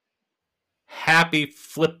happy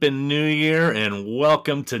flippin' New Year and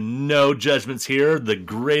welcome to No Judgments Here, the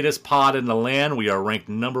greatest pod in the land. We are ranked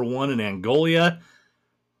number one in Angola.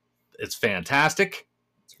 It's fantastic.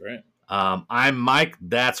 That's great. I'm Mike.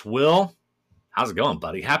 That's Will. How's it going,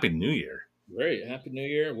 buddy? Happy New Year. Great. Happy New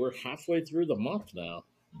Year. We're halfway through the month now.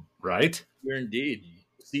 Right? We're indeed.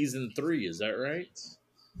 Season 3, is that right?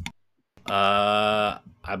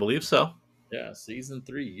 I believe so. Yeah, season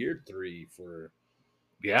 3, year 3 for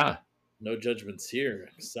Yeah. No Judgments Here.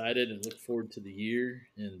 Excited and look forward to the year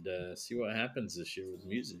and see what happens this year with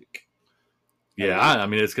music. Yeah, I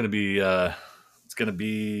mean it's gonna be a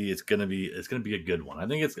good one. I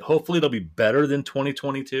think hopefully it'll be better than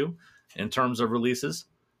 2022 in terms of releases.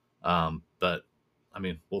 But I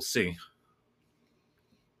mean, we'll see.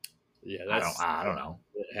 Yeah, I don't know.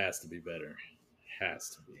 It has to be better. Has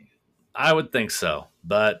to be. I would think so,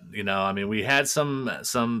 but I mean, we had some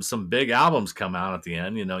big albums come out at the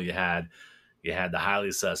end. You had the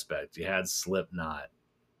Highly Suspect, you had Slipknot,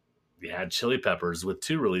 you had Chili Peppers with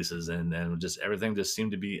 2 releases, and just everything just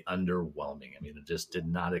seemed to be underwhelming. I mean, it just did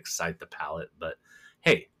not excite the palate. But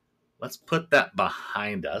hey, let's put that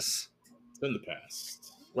behind us. It's in the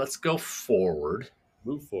past. Let's go forward.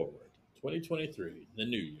 Move forward. 2023, the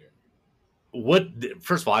new year.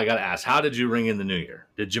 First of all, I got to ask, how did you ring in the new year?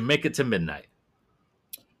 Did you make it to midnight?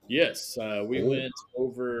 Yes, we went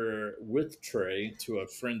over with Trey to a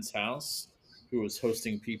friend's house who was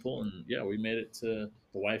hosting people, and yeah, we made it to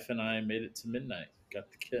the wife and I made it to midnight.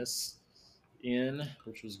 Got the kiss in,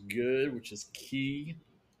 which was good, which is key.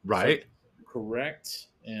 Right. So, correct,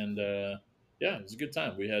 and yeah, it was a good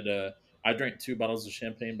time. We had I drank 2 bottles of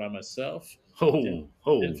champagne by myself. Oh.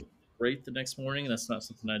 Didn't feel great the next morning. That's not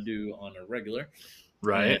something I do on a regular.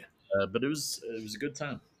 Right. And, but it was a good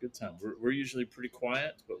time. Good time. We're usually pretty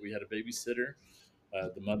quiet, but we had a babysitter.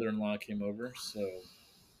 The mother-in-law came over, so.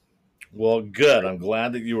 Well, good. I'm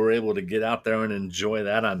glad that you were able to get out there and enjoy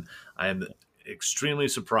that. I'm extremely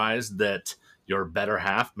surprised that your better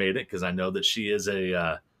half made it, because I know that she is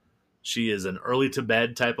an early to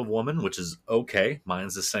bed type of woman, which is okay.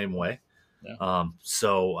 Mine's the same way. Yeah.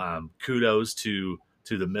 So kudos to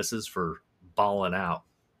the missus for balling out.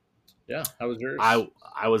 Yeah. How was yours?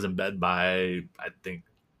 I was in bed by, I think,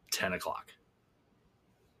 10 o'clock.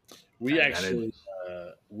 We actually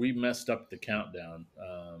we messed up the countdown.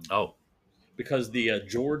 Because the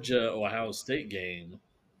Georgia-Ohio State game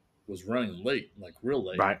was running late, like real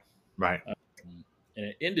late. Right. And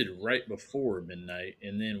it ended right before midnight,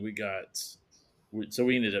 and then we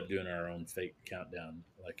ended up doing our own fake countdown,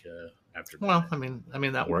 like after midnight. Well, I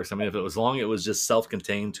mean that works. I mean, if it was just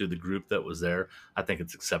self-contained to the group that was there, I think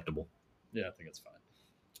it's acceptable. Yeah, I think it's fine.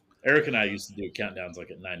 Eric and I used to do countdowns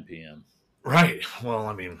like at 9 p.m. Right. Well,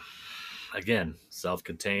 I mean, again,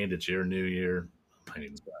 self-contained. It's your new year. I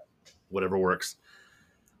mean, whatever works.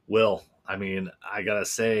 Will, I mean, I gotta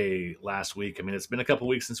say, last week, I mean, it's been a couple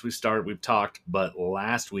weeks since we've talked, but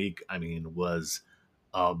last week, I mean, was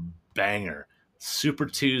a banger. Super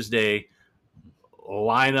Tuesday,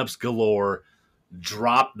 lineups galore.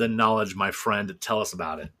 Drop the knowledge, my friend. Tell us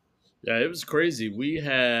about it. Yeah, it was crazy.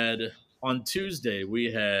 On Tuesday,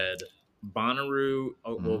 we had Bonnaroo.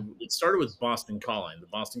 Well, it started with Boston Calling. The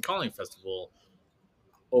Boston Calling Festival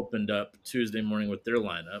opened up Tuesday morning with their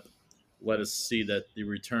lineup. Let us see that the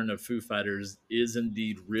return of Foo Fighters is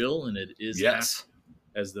indeed real, and it is yes,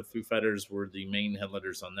 as the Foo Fighters were the main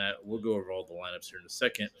headliners on that. We'll go over all the lineups here in a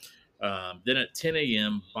second. Then at 10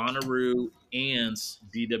 a.m., Bonnaroo and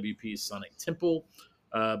DWP Sonic Temple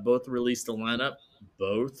both released a lineup,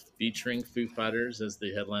 both featuring Foo Fighters as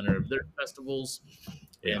the headliner of their festivals.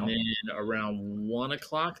 Yeah. And then around 1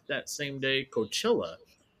 o'clock that same day, Coachella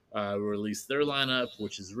released their lineup,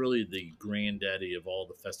 which is really the granddaddy of all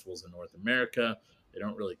the festivals in North America. They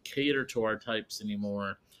don't really cater to our types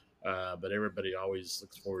anymore, but everybody always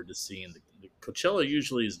looks forward to seeing the Coachella.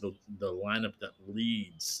 Usually is the lineup that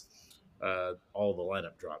leads all the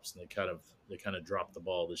lineup drops, and they kind of dropped the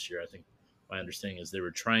ball this year. I think my understanding is they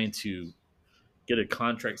were trying to get a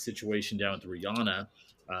contract situation down with Rihanna,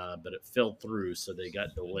 but it fell through, so they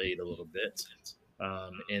got delayed a little bit.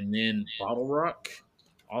 And then Bottle Rock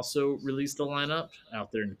also released a lineup out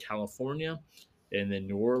there in California. And then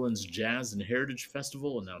New Orleans Jazz and Heritage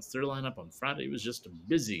Festival announced their lineup on Friday. It was just a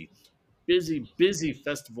busy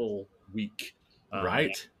festival week.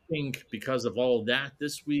 Right. I think because of all of that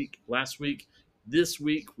this week, this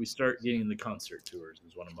week, we start getting the concert tours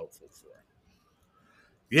is what I'm hopeful for.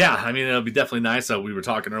 Yeah, I mean, it'll be definitely nice. We were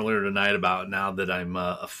talking earlier tonight about now that I'm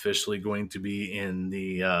officially going to be in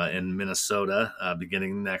Minnesota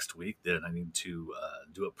beginning next week, that I need to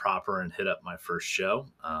do it proper and hit up my first show.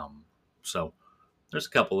 So There's a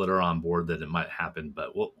couple that are on board that it might happen,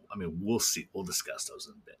 but we'll see. We'll discuss those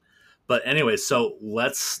in a bit. But anyway, so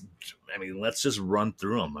let's just run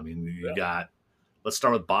through them. I mean, let's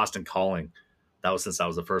start with Boston Calling. That was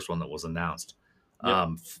the first one that was announced. Yep.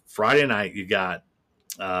 Friday night, you got,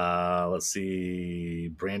 let's see,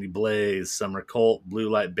 Brandy Blaze, Summer Colt, Blue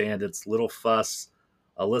Light Bandits, Little Fuss,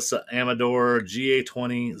 Alyssa Amador,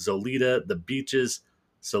 GA20, Zolita, The Beaches,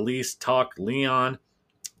 Celeste, Talk, Leon,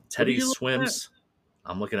 Teddy Swims.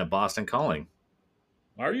 I'm looking at Boston Calling.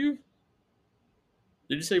 Are you?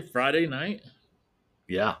 Did you say Friday night?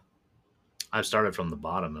 Yeah. I've started from the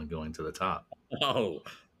bottom and going to the top. Oh,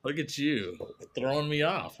 look at you throwing me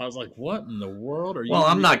off. I was like, what in the world are you? Well,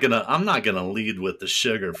 I'm not gonna lead with the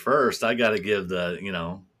sugar first. I gotta give the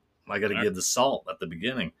give the salt at the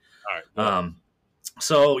beginning. All right.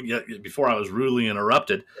 So before I was rudely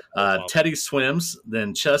interrupted, Teddy Swims,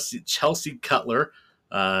 then Chelsea Cutler,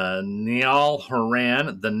 Niall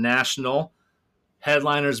Horan, The National,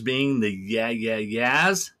 headliners being the Yeah Yeah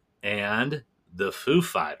Yeahs and the Foo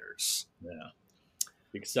Fighters. Yeah,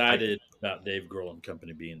 excited about Dave Grohl and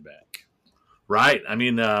company being back. Right. I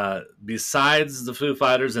mean, besides the Foo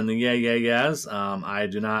Fighters and the Yeah Yeah Yeahs, I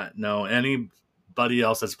do not know anybody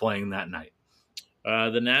else that's playing that night.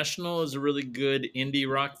 The National is a really good indie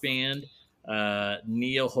rock band.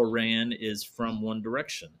 Niall Horan is from One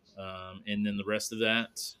Direction. And then the rest of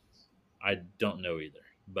that, I don't know either.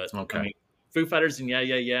 But okay. I mean, Foo Fighters and Yeah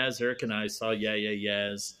Yeah Yeahs. Eric and I saw Yeah Yeah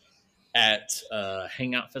Yeahs at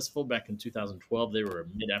Hangout Festival back in 2012. They were a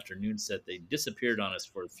mid-afternoon set. They disappeared on us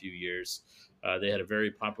for a few years. They had a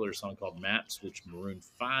very popular song called Maps, which Maroon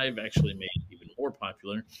 5 actually made even more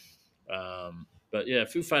popular. But yeah,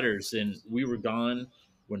 Foo Fighters, and we were gone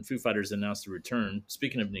when Foo Fighters announced the return.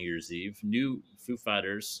 Speaking of New Year's Eve, new Foo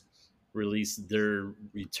Fighters released their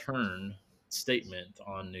return statement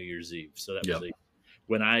on New Year's Eve. So that was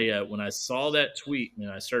when I saw that tweet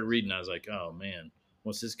and I started reading, I was like, oh man,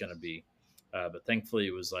 what's this going to be? But thankfully,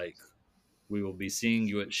 it was like, we will be seeing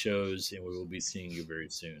you at shows, and we will be seeing you very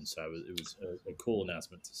soon. So it was a cool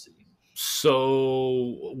announcement to see.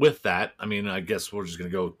 So with that, I mean, I guess we're just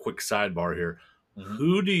going to go quick sidebar here. Mm-hmm.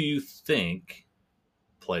 Who do you think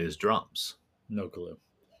plays drums? No clue.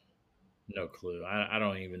 I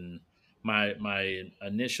don't even. My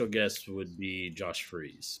initial guess would be Josh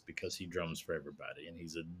Freese, because he drums for everybody and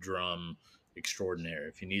he's a drum extraordinaire.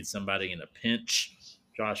 If you need somebody in a pinch,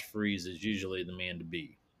 Josh Freese is usually the man to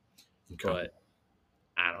be. Okay. But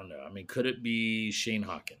I don't know. I mean, could it be Shane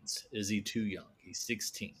Hawkins? Is he too young? He's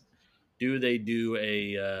 16. Do they do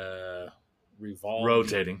a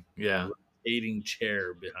rotating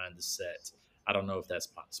chair behind the set? I don't know if that's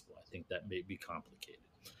possible. I think that may be complicated.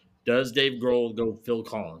 Does Dave Grohl go Phil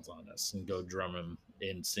Collins on us and go drum him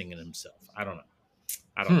and singing himself? I don't know.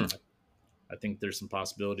 I think there's some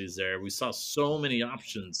possibilities there. We saw so many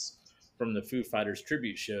options from the Foo Fighters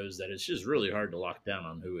tribute shows that it's just really hard to lock down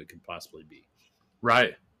on who it could possibly be.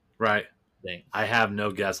 Right. Thanks. I have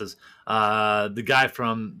no guesses. The guy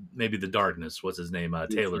from maybe The Darkness, what's his name?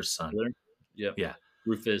 Taylor's son. Yep. Yeah.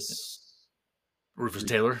 Rufus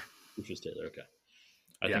Taylor. Rufus Taylor. Okay.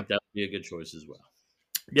 I think that would be a good choice as well.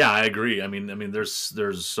 Yeah, I agree. I mean, there's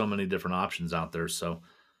so many different options out there. So,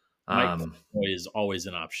 Mike is always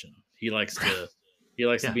an option. He likes to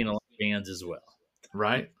be in a lot of bands as well.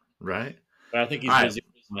 Right. But I think he's busy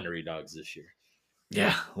with Winery Dogs this year.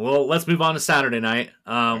 Yeah. Well, let's move on to Saturday night.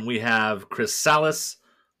 We have Chris Salas,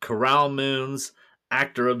 Corral Moons,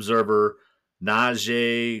 Actor Observer,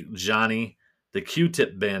 Najee Johnny, the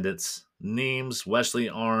Q-Tip Bandits, Neems, Wesley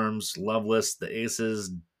Arms, Loveless, the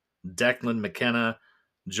Aces, Declan McKenna,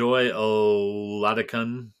 Joy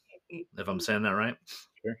Oladokun, if I'm saying that right.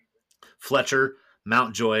 Sure. Fletcher,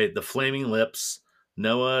 Mountjoy, the Flaming Lips,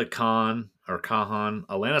 Noah Kahan,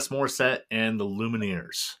 Alanis Morissette, and the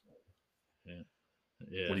Lumineers.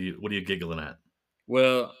 Yeah. What are you giggling at?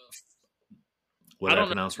 Well, what did I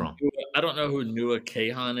pronounce wrong? I don't know who Noah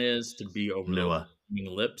Kahan is to be over Noah. The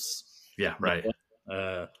Lips. Yeah, right.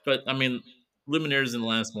 But I mean, Lumineers and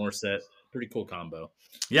Alanis Morissette, pretty cool combo.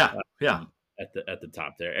 Yeah. At the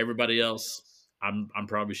top there. Everybody else, I'm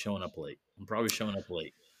probably showing up late. I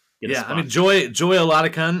mean, Joy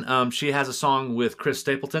Oladokun, she has a song with Chris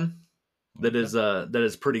Stapleton that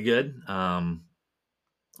is pretty good.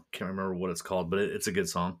 Can't remember what it's called, but it's a good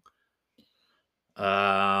song.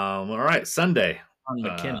 All right, Sunday.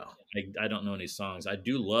 McKenna. I don't know any songs. I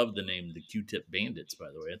do love the name the Q-Tip Bandits,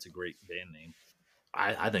 by the way. It's a great band name.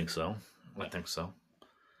 I think so. I think so.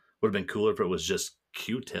 Would have been cooler if it was just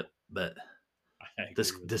Q-Tip, but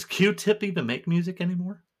does Q-Tip even make music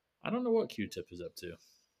anymore? I don't know what Q-Tip is up to.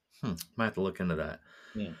 Might have to look into that.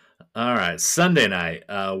 Yeah. All right, Sunday night,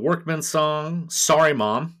 Workman song, "Sorry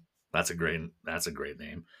Mom." That's a great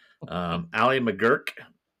name. Ally McGurk,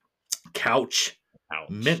 Couch, Ouch.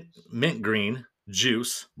 Mint Green,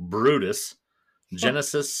 Juice, Brutus,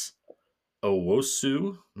 Genesis,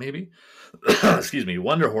 Owosu, maybe. Excuse me,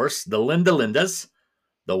 Wonder Horse, the Linda Lindas,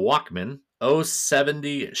 the Walkman,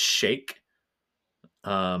 070 Shake,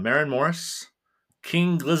 Marin Morris,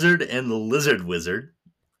 King Gizzard and the Lizard Wizard.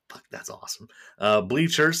 Fuck, that's awesome.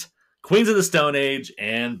 Bleachers, Queens of the Stone Age,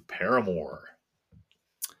 and Paramore.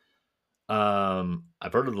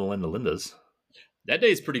 I've heard of the Linda Lindas. That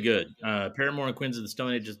day's pretty good. Paramore and Queens of the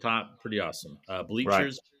Stone Age is top, pretty awesome. Right.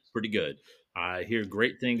 Bleachers, pretty good. I hear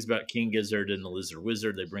great things about King Gizzard and the Lizard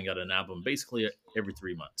Wizard. They bring out an album basically every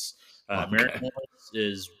 3 months. Mary Okay. Morris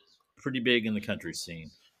is pretty big in the country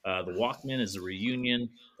scene. The Walkman is a reunion.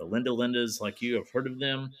 The Linda Lindas, like you, have heard of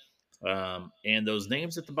them. And those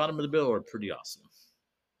names at the bottom of the bill are pretty awesome.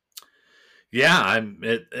 Yeah, I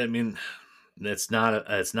mean, it's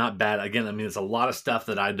not bad. Again, I mean, it's a lot of stuff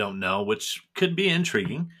that I don't know, which could be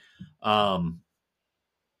intriguing. Have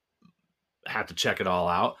to check it all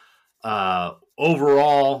out.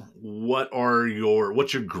 Overall,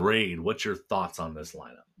 what's your grade? What's your thoughts on this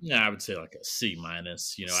lineup? Yeah, I would say like a C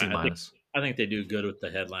minus. C minus. I think they do good with the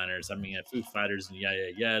headliners. I mean, Foo Fighters and Yeah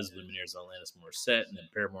Yeah Yeahs, Lumineers, Alanis Morissette, and then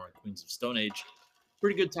Paramore and Queens of Stone Age.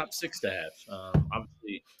 Pretty good top six to have.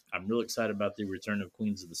 Obviously, I'm real excited about the return of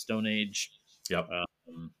Queens of the Stone Age. Yep.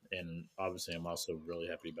 And obviously, I'm also really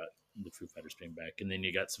happy about the Foo Fighters being back. And then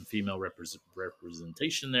you got some female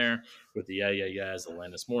representation there with the Yeah Yeah Yeahs,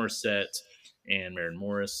 Alanis Morissette, and Maren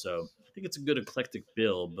Morris. So I think it's a good eclectic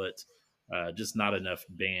bill, but just not enough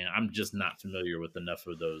band. I'm just not familiar with enough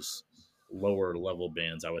of those lower level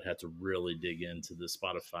bands. I would have to really dig into the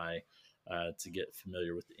Spotify to get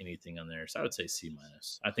familiar with anything on there. So I would say C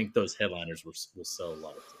minus. I think those headliners will sell a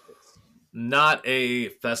lot of tickets. Not a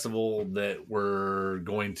festival that we're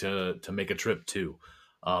going to make a trip to.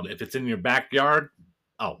 If it's in your backyard,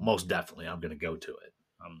 oh, most definitely, I'm going to go to it.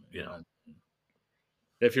 You know,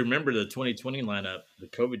 if you remember the 2020 lineup, the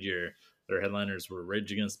COVID year, their headliners were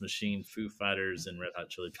Rage Against the Machine, Foo Fighters, and Red Hot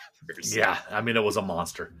Chili Peppers. Yeah, I mean, it was a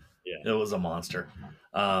monster. Yeah, it was a monster.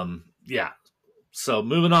 Yeah. So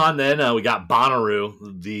moving on, then we got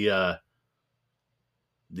Bonnaroo,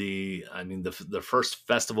 the first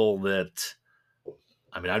festival that,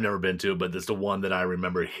 I mean, I've never been to, but it's the one that I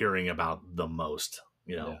remember hearing about the most.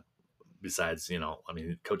 Besides, I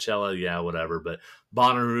mean, Coachella, yeah, whatever. But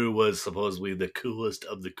Bonnaroo was supposedly the coolest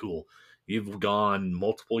of the cool. You've gone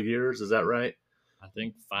multiple years, is that right? I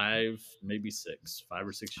think 5 or 6 years. 5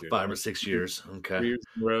 or 6 years. Okay. 3 years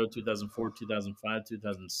in a row, 2004, 2005,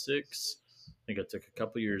 2006. I think I took a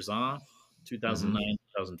couple years off, 2009,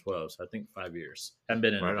 2012. So I think 5 years. Haven't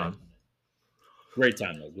been in right on. Great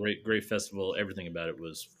time, though. Great festival. Everything about it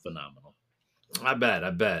was phenomenal. I bet.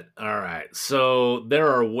 All right. So there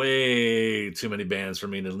are way too many bands for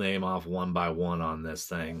me to name off one by one on this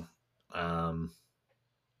thing.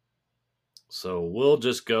 So we'll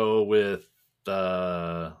just go with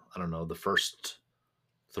I don't know, the first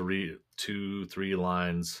 3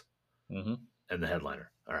 lines and the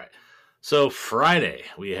headliner. All right. So Friday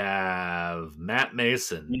we have Matt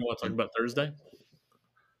Mason. You want to talk about Thursday?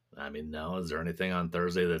 I mean, no. Is there anything on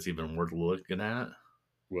Thursday that's even worth looking at?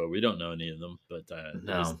 Well, we don't know any of them, but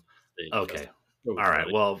no. Okay. All right.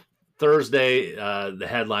 Friday. Well, Thursday, the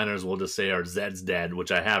headliners we'll just say are Zed's Dead,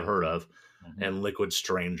 which I have heard of, and Liquid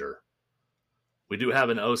Stranger. We do have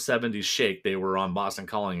an 070 Shake. They were on Boston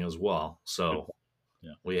Calling as well, so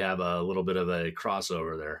we have a little bit of a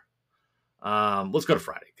crossover there. Let's go to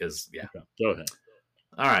Friday because Okay. Go ahead.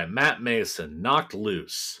 All right, Matt Mason, Knocked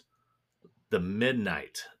Loose, The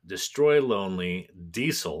Midnight, Destroy Lonely,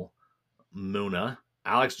 Diesel, Muna,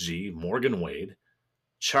 Alex G, Morgan Wade,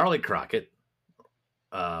 Charlie Crockett,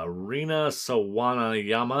 Rina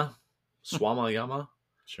Swamayama,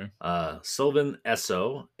 Sure. Sylvan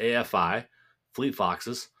Esso, AFI, Fleet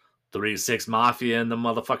Foxes, 3-6 Mafia in the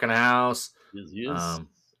motherfucking house,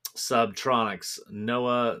 Subtronics,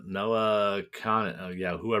 Noah Con,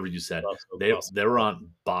 whoever you said, they were on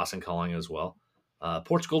Boston Calling as well.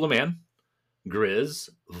 Portugal the Man, Grizz,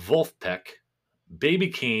 Wolfpack, Baby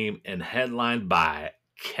Keem, and headlined by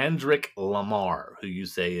Kendrick Lamar, who you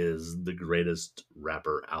say is the greatest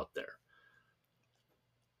rapper out there.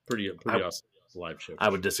 Pretty awesome live show. I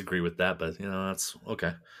would disagree with that, but that's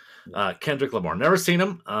okay. Kendrick Lamar, never seen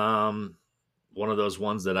him. One of those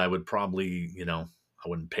ones that I would probably, I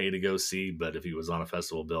wouldn't pay to go see, but if he was on a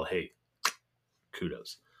festival bill, hey,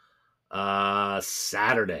 kudos.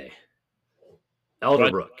 Saturday, Well, I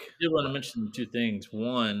Elderbrook. did want to mention two things.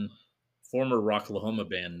 One, former Rocklahoma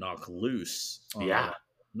band Knock Loose on the Yeah, line.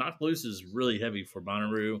 Knock Loose is really heavy for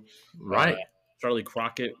Bonnaroo. Uh, right. Charlie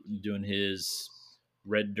Crockett doing his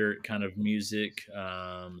red dirt kind of music.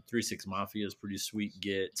 3 6 Mafia is pretty sweet.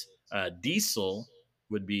 Get Diesel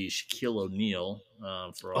would be Shaquille O'Neal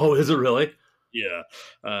for all Oh, of you. is it really? Yeah.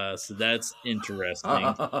 So that's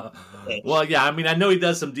interesting. Well, yeah. I mean, I know he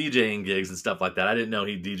does some DJing gigs and stuff like that. I didn't know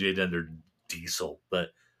he DJ'd under Diesel, but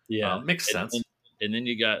Yeah. makes sense. And then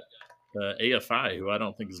you got AFI, who I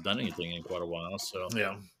don't think has done anything in quite a while. So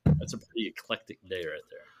Yeah, that's a pretty eclectic day right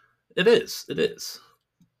there. it is. It is.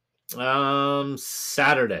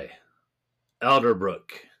 Saturday,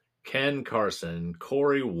 Elderbrook, Ken Carson,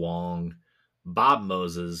 Corey Wong, Bob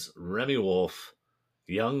Moses, Remy Wolf,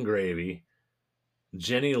 Young Gravy,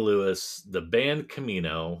 Jenny Lewis, the band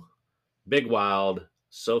Camino, Big Wild,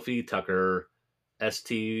 Sophie Tucker,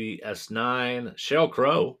 STS9, Sheryl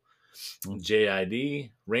Crow,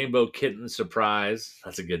 JID, Rainbow Kitten Surprise,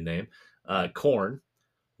 that's a good name, Korn,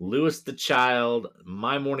 Lewis the Child,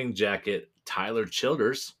 My Morning Jacket, Tyler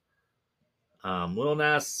Childers, Lil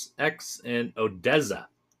Nas X, and Odessa.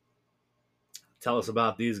 Tell us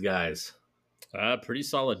about these guys. Pretty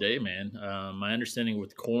solid day, man. My understanding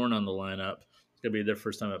with Korn on the lineup, it's gonna be their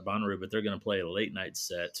first time at Bonnaroo, but they're gonna play a late night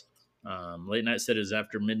set. Late night set is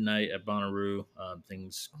after midnight at Bonnaroo.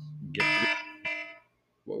 Things get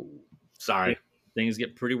whoa, Sorry. things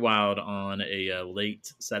get pretty wild on a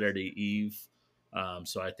late Saturday Eve.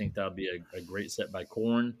 So I think that'll be a great set by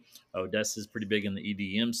Korn. Odessa's pretty big in the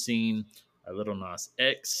EDM scene. Little Nas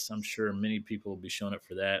X, I'm sure many people will be showing up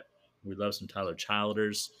for that. We love some Tyler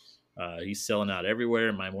Childers. He's selling out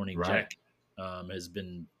everywhere. My Morning Right. Jack has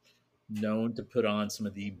been known to put on some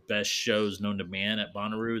of the best shows known to man at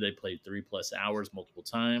Bonnaroo. They played 3+ hours multiple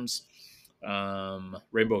times.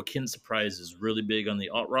 Rainbow Kitten Surprise is really big on the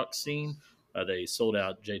alt rock scene. They sold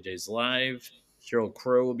out JJ's Live. Sheryl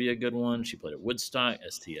Crow will be a good one. She played at Woodstock.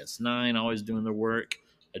 STS9 always doing their work.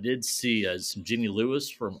 I did see some Jenny Lewis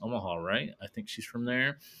from Omaha, right? I think she's from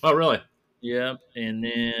there. Oh, really? Yeah. And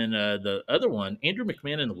then the other one, Andrew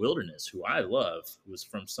McMahon in the Wilderness, who I love, was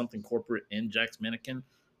from Something Corporate and Jack's Mannequin.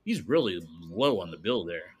 He's really low on the bill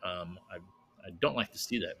there. I don't like to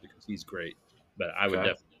see that because he's great, but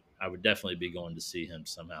Okay. I would definitely be going to see him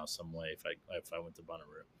somehow, some way if I went to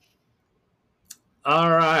Bonnaroo.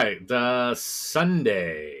 All right.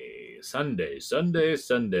 Sunday.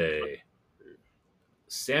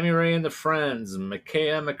 Sammy Ray and the Friends,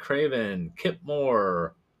 Micaiah McCraven, Kip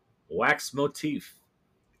Moore, Wax Motif,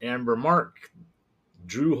 Amber Mark,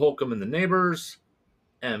 Drew Holcomb and the Neighbors,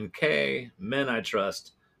 MK, Men I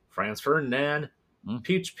Trust, Franz Ferdinand,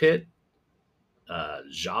 Peach Pit,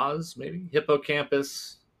 Jaws, maybe,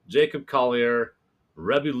 Hippocampus, Jacob Collier,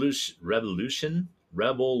 Revolution.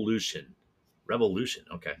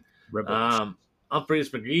 Okay. Revolution. Humphreys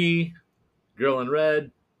McGee, Girl in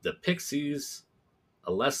Red, The Pixies,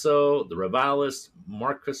 Alesso, The Revalists,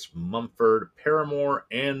 Marcus Mumford, Paramore,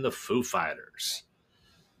 and the Foo Fighters.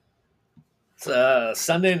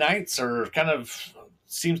 Sunday nights are kind of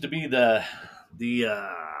seems to be the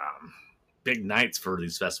big nights for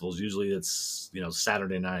these festivals. Usually it's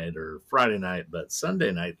Saturday night or Friday night, but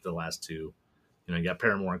Sunday night the last two. You got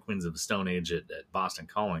Paramore and Queens of the Stone Age at Boston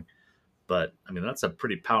Calling. But I mean that's a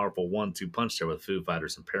pretty powerful 1-2 punch there with Foo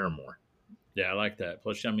Fighters and Paramore. Yeah, I like that.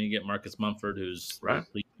 Plus, I mean, you get Marcus Mumford, who's right.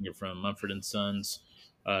 You're from Mumford and Sons.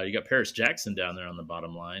 You got Paris Jackson down there on the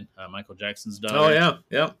bottom line. Michael Jackson's daughter. Oh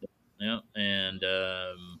yeah. And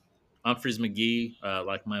Humphreys McGee,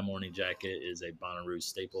 like My Morning Jacket, is a Bonnaroo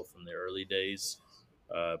staple from the early days.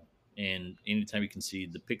 And anytime you can see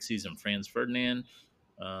the Pixies and Franz Ferdinand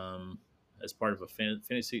as part of a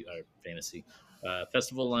fantasy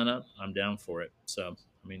festival lineup, I'm down for it. So,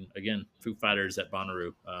 I mean, again, Foo Fighters at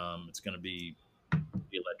Bonnaroo. It's going to be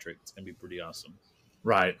electric. It's going to be pretty awesome.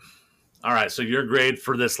 Right. All right. So your grade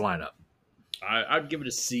for this lineup? I'd give it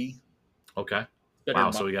a C. Okay.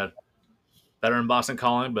 Wow. So we got better in Boston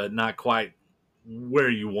Calling, but not quite where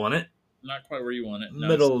you want it. Not quite where you want it. No,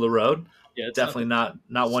 middle of the road. Yeah, it's definitely not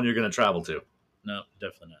one you're going to travel to. No,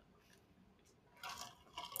 definitely not.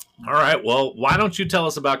 All right. Well, why don't you tell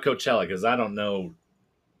us about Coachella? Because I don't know.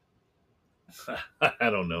 I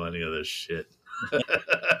don't know any of this shit.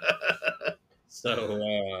 So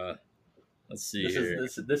let's see here.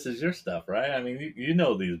 This is your stuff, right? I mean, you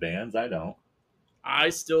know these bands. I don't. I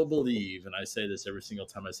still believe, and I say this every single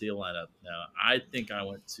time I see a lineup. Now, I think I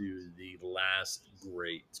went to the last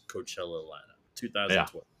great Coachella lineup, 2012.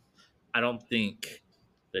 Yeah. I don't think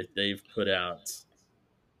that they've put out,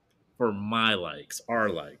 for my likes, our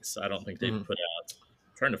likes, I don't think they've put out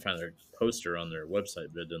trying to find their poster on their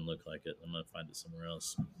website, but it doesn't look like it. I'm gonna find it somewhere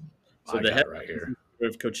else. So I the got head it right here.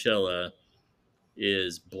 of Coachella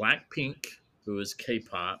is Blackpink, who is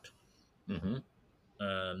K-pop. Mm-hmm.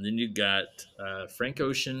 Then you got Frank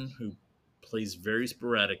Ocean, who plays very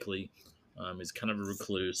sporadically. He's kind of a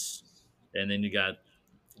recluse. And then you got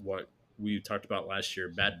what we talked about last year,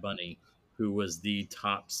 Bad Bunny, who was the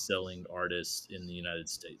top selling artist in the United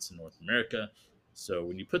States and North America. So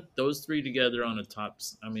when you put those three together on a top,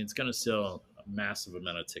 I mean, it's going to sell a massive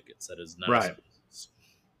amount of tickets. That is not Right.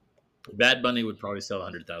 Bad Bunny would probably sell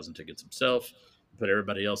 100,000 tickets himself. Put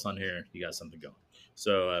everybody else on here, you got something going.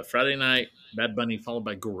 So Friday night, Bad Bunny followed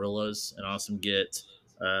by Gorillaz, an awesome get.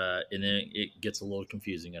 And then it gets a little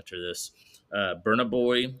confusing after this. Burna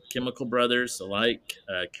Boy, Chemical Brothers, alike,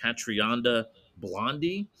 Catriona,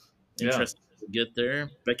 Blondie, Yeah. interesting to get there.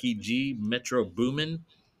 Becky G, Metro Boomin,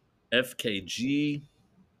 FKG,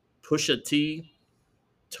 Pusha T,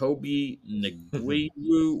 Toby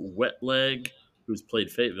Nguyen, Wet Leg, who's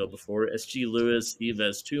played Fayetteville before, SG Lewis,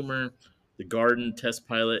 Yves Tumor, The Garden, Test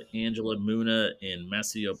Pilot, Angela Muna, and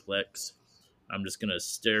Maceo Plex. I'm just going to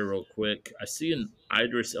stare real quick. I see an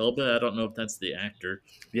Idris Elba. I don't know if that's the actor.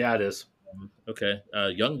 Yeah, it is. Okay.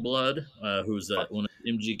 Young Blood, who's one of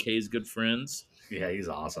MGK's good friends. Yeah, he's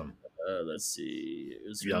awesome. Let's see.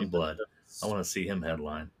 Young Blood. I want to see him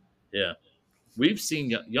headline. Yeah. We've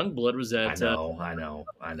seen Young Blood was at. I know.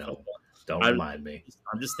 Don't remind me.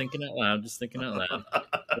 I'm just thinking out loud.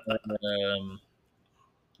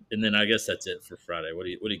 And then I guess that's it for Friday. What do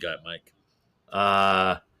you got, Mike?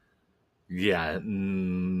 Yeah,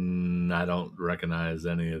 I don't recognize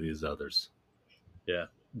any of these others. Yeah,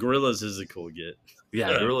 Gorillaz is a cool get.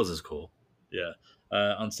 Yeah, Gorillaz is cool. Yeah.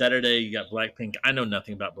 On Saturday, you got Blackpink. I know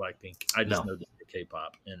nothing about Blackpink. I just know they're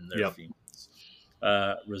K-pop and they're females.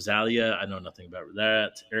 Rosalia, I know nothing about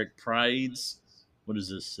that. Eric Prides. What does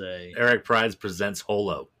this say? Eric Prides presents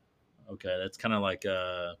Holo. Okay, that's kind of like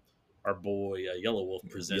our boy Yellow Wolf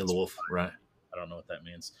presents. Yellow Wolf, right. I don't know what that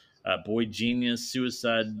means. Boy Genius,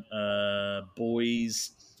 Suicide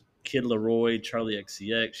Boys, Kid Laroi, Charlie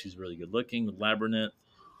XCX. She's really good looking. Labyrinth.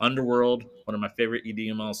 Underworld, one of my favorite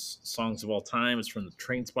EDM songs of all time, is from the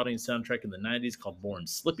Trainspotting soundtrack in the 90s called Born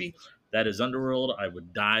Slippy. That is Underworld. I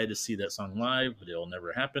would die to see that song live, but it'll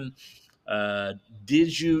never happen.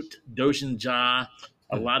 Dijut, Doshin Ja,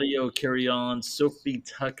 Eladio Carry On, Sophie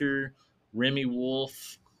Tucker, Remy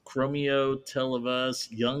Wolf, Chromio, Televus,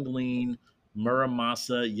 Young Lean,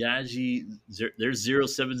 Muramasa, Yaji. There's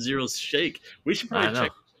 070 Shake. We should probably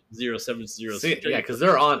check 070. See, yeah, because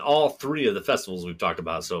they're on all three of the festivals we've talked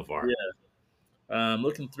about so far. Yeah.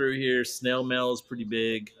 Looking through here, Snail Mail is pretty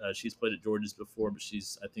big. She's played at George's before, but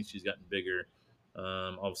I think she's gotten bigger.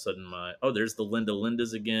 All of a sudden, there's the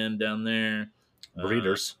Lindas again down there.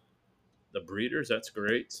 Breeders. The Breeders, that's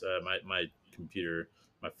great. My computer,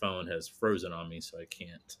 my phone has frozen on me, so I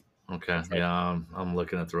can't. Okay, yeah, I'm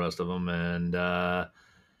looking at the rest of them, and I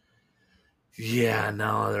don't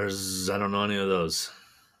know any of those.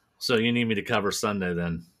 So you need me to cover Sunday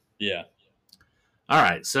then? Yeah. All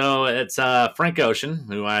right, so it's Frank Ocean,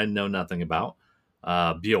 who I know nothing about,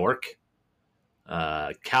 Bjork,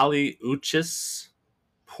 Kali Uchis,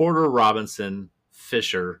 Porter Robinson,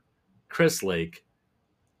 Fisher, Chris Lake,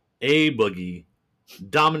 A Boogie,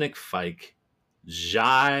 Dominic Fike,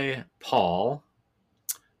 Jai Paul,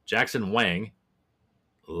 Jackson Wang,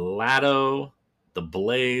 Lado, The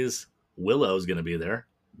Blaze, Willow's going to be there.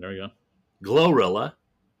 There you go. Glorilla,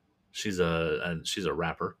 she's a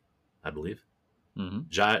rapper, I believe. Mm-hmm.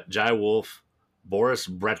 Jai Wolf, Boris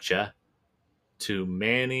Brecha, Too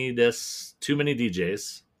Many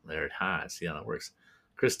DJs. There, see how that works.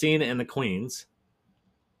 Christine and the Queens,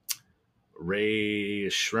 Ray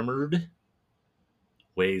Shrimmered,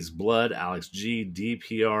 Weighs Blood, Alex G,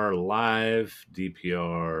 DPR Live,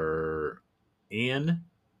 DPR Ian,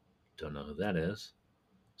 don't know who that is.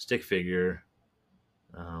 Stick Figure.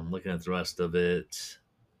 Looking at the rest of it,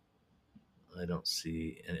 I don't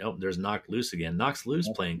see any. Oh, there's Knocked Loose again. Knocked Loose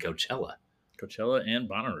playing Coachella and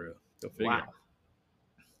Bonnaroo. Go figure.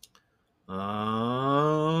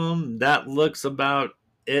 Wow. That looks about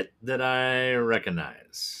it that I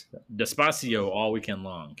recognize. Despacio all weekend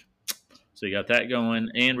long. So you got that going.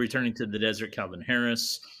 And returning to the desert, Calvin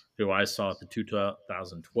Harris, who I saw at the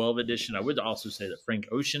 2012 edition. I would also say that Frank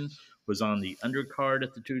Ocean was on the undercard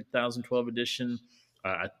at the 2012 edition.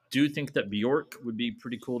 I do think that Bjork would be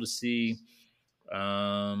pretty cool to see.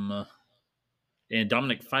 And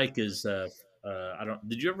Dominic Fike is did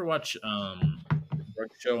you ever watch the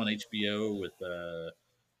show on HBO with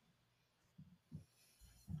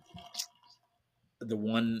the the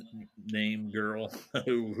one name girl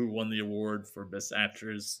who won the award for best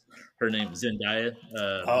actress. Her name is Zendaya.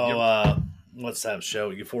 What's that show?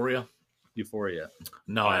 Euphoria? Euphoria.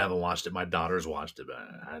 No, I haven't watched it. My daughter's watched it, but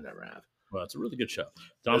I never have. Well, it's a really good show.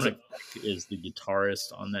 Dominic Fike is the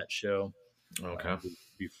guitarist on that show. Okay. Who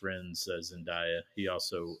befriends Zendaya. He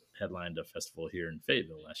also headlined a festival here in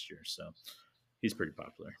Fayetteville last year, so he's pretty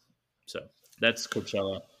popular. So that's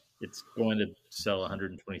Coachella. It's going to sell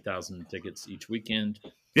 120,000 tickets each weekend.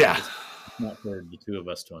 Yeah, it's not for the two of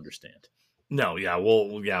us to understand. No,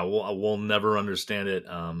 we'll never understand it.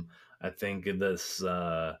 I think this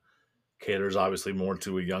caters obviously more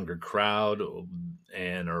to a younger crowd,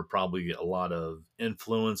 and or probably a lot of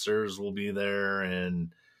influencers will be there,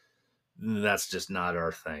 and that's just not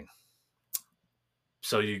our thing.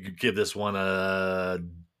 So you could give this one a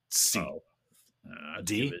C. I'd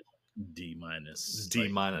give it D minus. D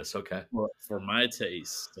minus. Okay. For my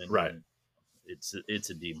taste, right. It's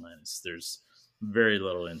a D minus. There's very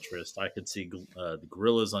little interest. I could see the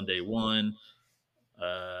Gorillaz on day one.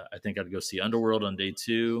 I think I'd go see Underworld on day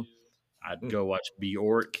two. I'd go watch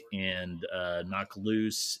Bjork and Knock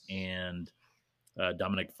Loose and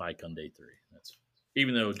Dominic Fike on day three. That's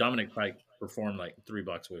even though Dominic Fike performed like 3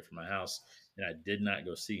 blocks away from my house, and I did not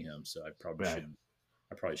go see him, so I probably shouldn't.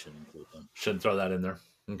 I probably shouldn't include him. Shouldn't throw that in there.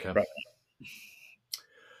 Okay. Right.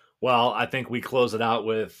 Well, I think we close it out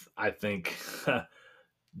with a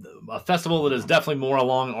festival that is definitely more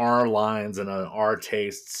along our lines and our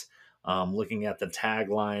tastes. Looking at the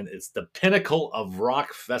tagline, it's the pinnacle of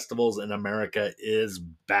rock festivals in America is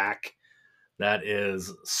back. That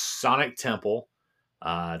is Sonic Temple.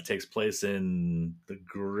 It takes place in the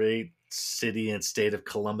great city and state of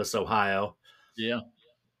Columbus, Ohio. Yeah.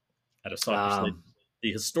 At a soccer stadium.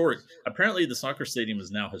 Apparently the soccer stadium is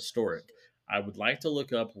now historic. I would like to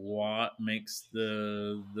look up what makes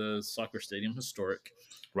the soccer stadium historic.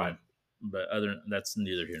 Right. But that's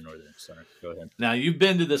neither here nor there. Sorry, go ahead. Now, you've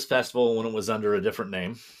been to this festival when it was under a different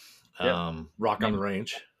name. Rock on the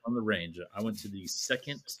Range. On the Range. I went to the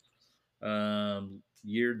second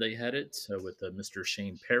year they had it with Mr.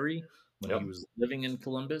 Shane Perry when he was living in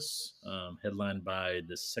Columbus, headlined by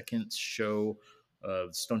the second show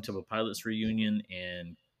of Stone Temple Pilots reunion,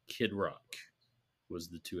 and Kid Rock was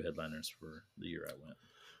the two headliners for the year I went.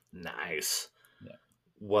 Nice. Yeah.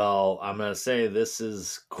 Well, I'm going to say this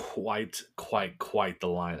is quite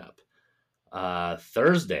the lineup.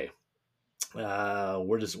 Thursday,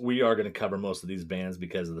 we are going to cover most of these bands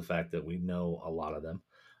because of the fact that we know a lot of them.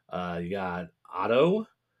 You got Otto,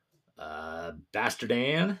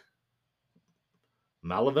 Bastard,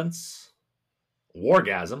 Malevolence,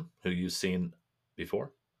 Wargasm, who you've seen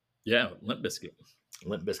before. Yeah, Limp Bizkit.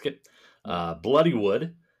 Bloody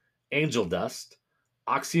Wood, Angel Dust,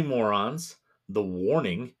 Oxymorons, The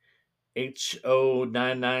Warning,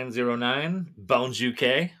 HO9909, Bones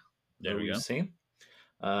UK. There we go. Seen.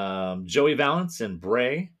 Joey Valance and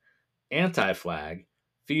Bray, Anti-Flag,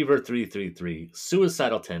 Fever 333,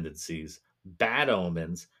 Suicidal Tendencies, Bad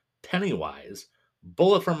Omens, Pennywise,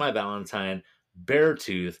 Bullet for My Valentine,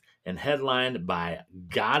 Beartooth, and headlined by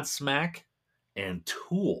Godsmack and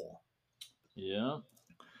Tool. Yeah.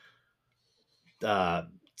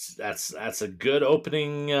 That's a good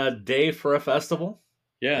opening day for a festival.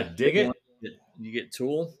 Yeah. I dig it. You get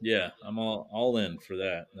Tool? Yeah, I'm all in for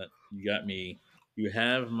that. You got me. You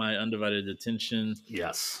have my undivided attention.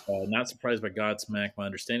 Yes. Not surprised by Godsmack. My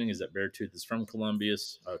understanding is that Beartooth is from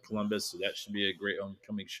Columbus, so that should be a great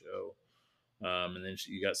homecoming show. And then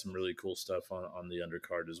you got some really cool stuff on the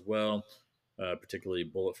undercard as well, particularly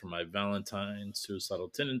Bullet for My Valentine, Suicidal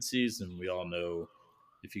Tendencies, and we all know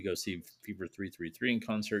if you go see Fever 333 in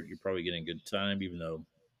concert, you're probably getting a good time, even though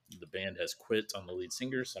the band has quit on the lead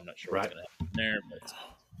singer, so I'm not sure what's going to happen there. But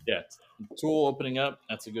yeah, Tool opening up,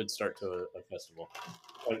 that's a good start to a festival.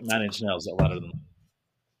 Like 9 Inch Nails, a lot of them.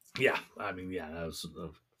 Yeah, I mean, it's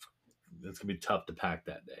going to be tough to pack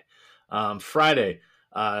that day. Friday,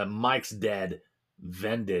 Mike's Dead,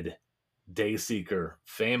 Vended, Dayseeker,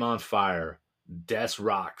 Fame on Fire, Des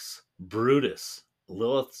Rocks, Brutus,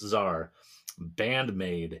 Lilith Czar,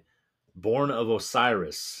 Bandmaid, Born of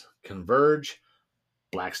Osiris, Converge,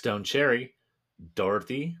 Blackstone Cherry,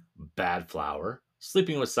 Dorothy, Bad Flower,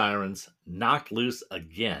 Sleeping with Sirens, Knocked Loose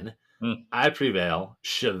Again, I Prevail,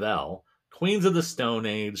 Chevelle, Queens of the Stone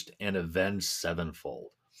Aged, and Avenged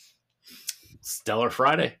Sevenfold. Stellar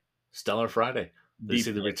Friday. They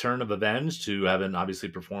see the return of Avenged, who haven't obviously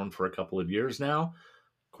performed for a couple of years now.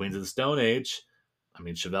 Queens of the Stone Age. I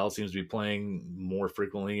mean, Chevelle seems to be playing more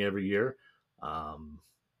frequently every year.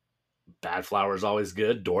 Bad Flower is always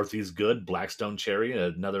good. Dorothy's good. Blackstone Cherry,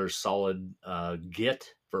 another solid get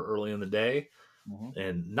for early in the day.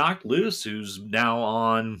 and Knocked Loose, who's now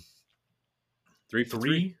on 3 for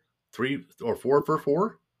 3, three or 4 for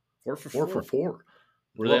 4, 4 for 4 for 4. 4.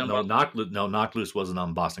 Were they on No, Boston? Knocked Loose wasn't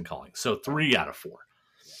on Boston Calling. So 3 out of 4.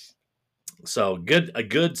 So a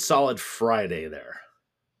good solid Friday there.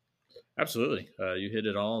 Absolutely. You hit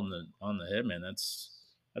it all on the head, man. That's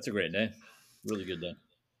a great day. Really good day.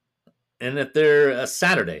 And if there a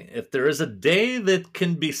Saturday, if there is a day that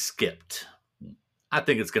can be skipped, I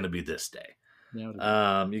think it's going to be this day.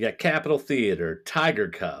 Yeah, You got Capitol Theater, Tiger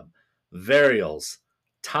Cub, Varials,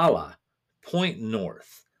 Tala, Point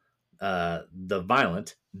North, The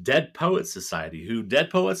Violent, Dead Poet Society, who Dead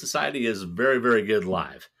Poet Society is very, very good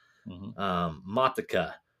live.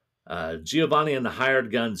 Matika, Giovanni and the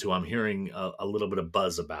Hired Guns, who I'm hearing a little bit of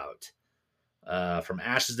buzz about. From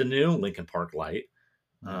Ashes to New, Lincoln Park Light.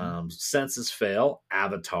 Senses Fail,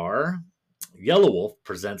 Avatar. Yellow Wolf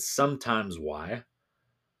presents Sometimes Why.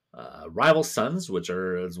 Rival Sons, which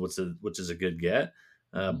is a good get.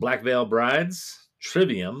 Black Veil Brides,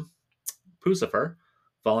 Trivium, Pucifer,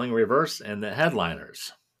 Falling Reverse, and the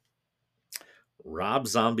headliners, Rob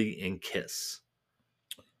Zombie and Kiss.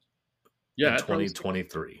 Yeah, in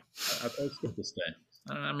 2023. I probably skip this day.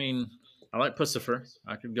 I mean, I like Pucifer.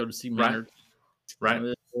 I could go to see Maynard. Right.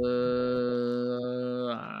 I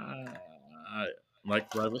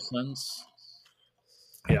like Rival Sons.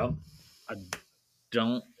 Yeah. I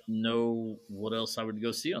don't know what else I would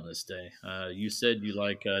go see on this day. You said you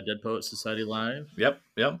like Dead Poet Society live. Yep.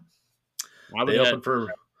 I would They open for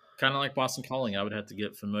kind of like Boston Calling. I would have to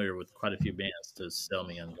get familiar with quite a few bands to sell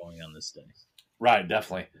me on going on this day. Right,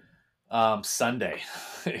 definitely. Sunday,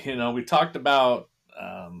 we talked about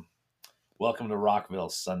Welcome to Rockville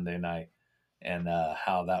Sunday night and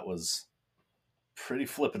how that was pretty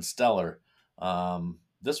flippin' stellar.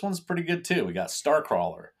 This one's pretty good too. We got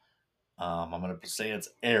Starcrawler. I'm going to say it's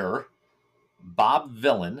Air, Bob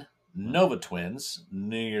Villain, Nova Twins,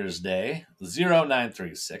 New Year's Day,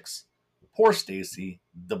 0936, Poor Stacy,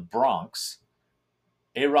 The Bronx,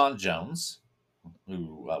 Aaron Jones,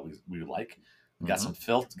 who we like. Got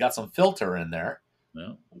some filter in there.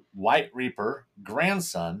 Yeah. White Reaper,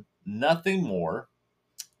 Grandson, Nothing More,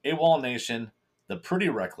 AWOL Nation, The Pretty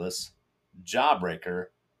Reckless, Jawbreaker,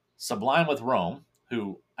 Sublime with Rome,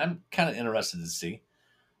 who I'm kind of interested to see,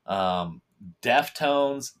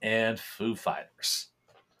 Deftones, and Foo Fighters.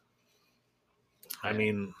 I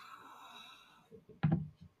mean,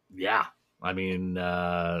 yeah. I mean,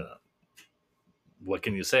 what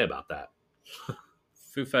can you say about that?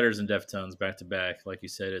 Foo Fighters and Deftones back to back, like you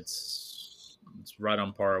said, it's right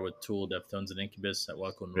on par with Tool, Deftones, and Incubus at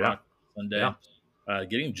Welcome to Rock Sunday. Yeah.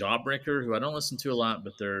 Getting Jawbreaker, who I don't listen to a lot,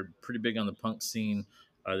 but they're pretty big on the punk scene.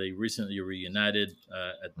 They recently reunited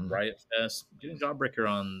at Riot Fest. Getting Jawbreaker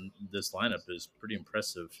on this lineup is pretty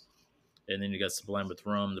impressive. And then you got Sublime with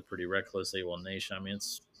Rome, The Pretty Reckless, AWOL Nation. I mean,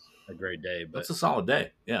 it's a great day. But it's a solid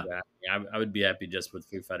day. Yeah. I would be happy just with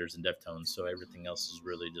Foo Fighters and Deftones. So everything else is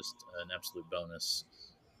really just an absolute bonus.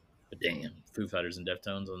 But damn, Foo Fighters and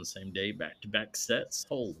Deftones on the same day, back-to-back sets.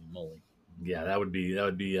 Holy moly! Yeah, that would be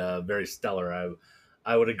very stellar.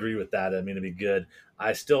 I would agree with that. I mean, it'd be good.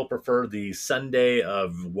 I still prefer the Sunday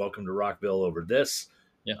of Welcome to Rockville over this.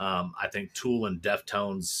 Yeah. I think Tool and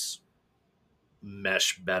Deftones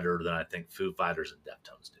mesh better than I think Foo Fighters and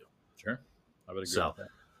Deftones do. Sure, I would agree with that.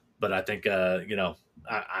 But I think I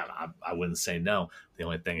wouldn't say no. The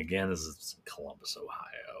only thing again is it's Columbus,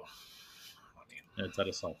 Ohio. It's at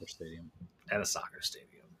a soccer stadium.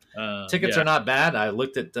 Tickets are not bad. I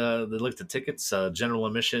looked at tickets. General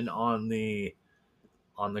admission on the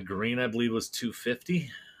green, I believe, was $250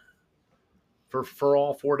 for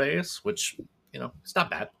all 4 days, which it's not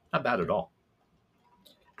bad at all.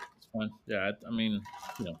 It's fine. Yeah, I mean,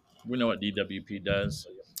 we know what DWP does,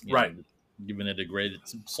 right? Giving it a grade,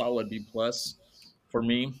 it's a solid B plus for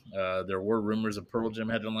me. There were rumors of Pearl Jam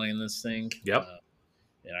headlining this thing. Yep.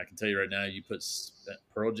 And I can tell you right now, you put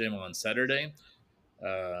Pearl Jam on Saturday,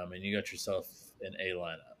 and you got yourself an A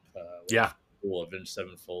lineup. Cool, Avenged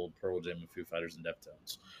Sevenfold, Pearl Jam, and Foo Fighters and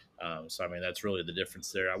Deftones. So, I mean, that's really the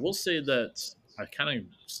difference there. I will say that I kind of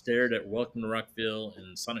stared at Welcome to Rockville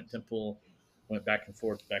and Sonic Temple, went back and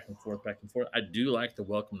forth. I do like the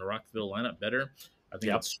Welcome to Rockville lineup better. I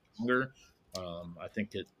think it's stronger. I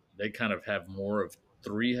think they kind of have more of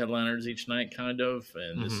 3 headliners each night, kind of,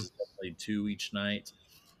 and this is definitely 2 each night.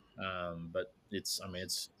 But it's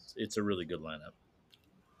a really good lineup.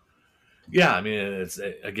 Yeah, I mean, it's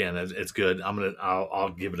good. I'll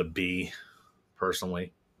give it a B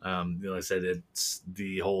personally. Like I said, it's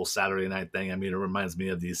the whole Saturday night thing. I mean, it reminds me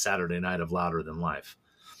of the Saturday night of Louder Than Life.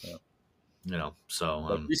 Yeah. So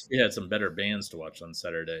But at least we had some better bands to watch on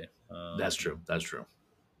Saturday. that's true. That's true.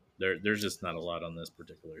 There's just not a lot on this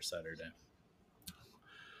particular Saturday.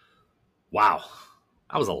 Wow,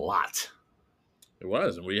 that was a lot. It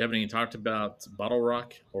was, and we haven't even talked about Bottle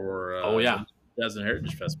Rock or Oh yeah, Jazz and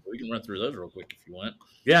Heritage Festival. We can run through those real quick if you want.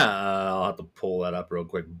 yeah. I'll have to pull that up real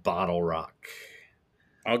quick. Bottle Rock.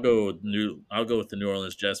 I'll go with the New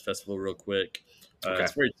Orleans Jazz Festival real quick. Okay.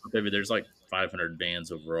 It's very top heavy. There's like 500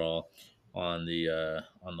 bands overall on the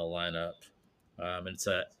lineup. And it's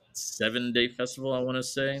a 7-day festival, I want to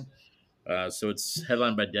say. So it's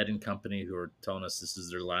headlined by Dead and Company, who are telling us this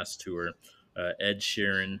is their last tour. Ed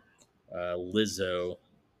Sheeran, Lizzo,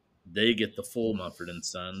 they get the full Mumford and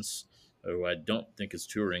Sons, who I don't think is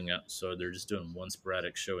touring, so they're just doing one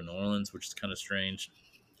sporadic show in New Orleans, which is kind of strange.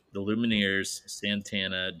 The Lumineers,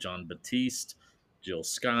 Santana, John Batiste, Jill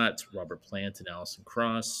Scott, Robert Plant, and Allison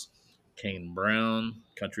Cross, Kane Brown,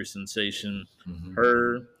 country sensation,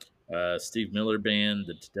 Her, Steve Miller Band,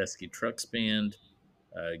 the Tedeschi Trucks Band,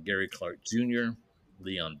 Gary Clark Jr.,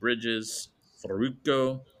 Leon Bridges,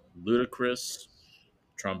 Faruko, Ludacris,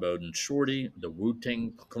 Trombone Shorty, the Wu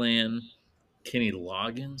Tang Clan, Kenny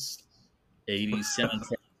Loggins, 80s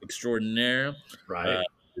soundtrack extraordinaire, Right.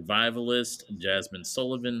 Revivalist, Jasmine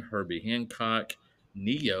Sullivan, Herbie Hancock,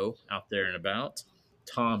 Neo out there and about,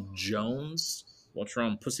 Tom Jones, What's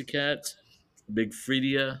Wrong Pussycat, Big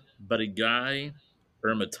Freedia, Buddy Guy,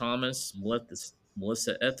 Irma Thomas,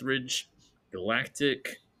 Melissa Etheridge,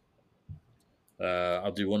 Galactic.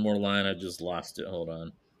 I'll do one more line. I just lost it. Hold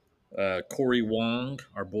on. Corey Wong,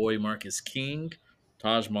 our boy Marcus King,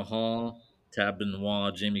 Taj Mahal, Tab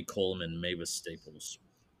Benoit, Jamie Coleman, Mavis Staples.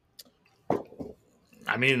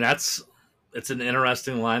 I mean, it's an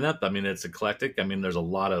interesting lineup. I mean, it's eclectic. I mean, there's a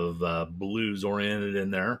lot of blues oriented in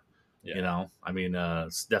there. Yeah. I mean,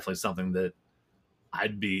 it's definitely something that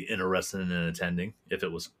I'd be interested in attending if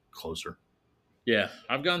it was closer. Yeah,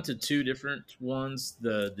 I've gone to 2 different ones.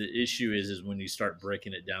 The issue is when you start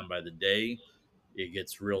breaking it down by the day, it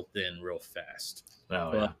gets real thin real fast.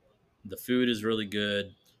 Oh But yeah, the food is really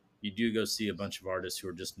good. You do go see a bunch of artists who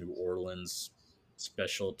are just New Orleans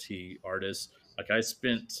specialty artists. Like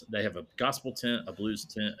they have a gospel tent, a blues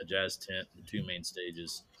tent, a jazz tent, the 2 main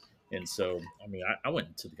stages. And so, I mean, I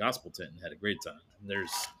went to the gospel tent and had a great time. And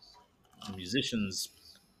there's the musicians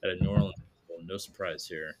at a New Orleans, no surprise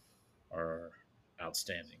here, are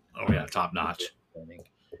outstanding. oh yeah, top notch. Outstanding.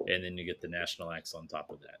 And then you get the national acts on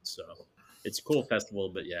top of that. So it's a cool festival,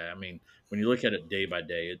 but yeah, I mean, when you look at it day by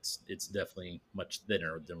day, it's definitely much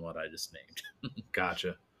thinner than what I just named.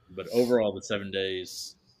 Gotcha. But overall, the 7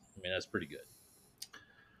 days, I mean, that's pretty good.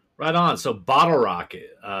 Right on. So Bottle Rock,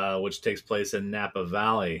 which takes place in Napa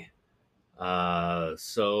Valley.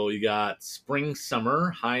 So you got Spring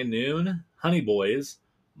Summer, High Noon, Honey Boys,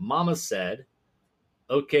 Mama Said,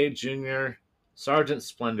 OK Junior, Sergeant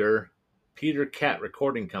Splendor, Peter Cat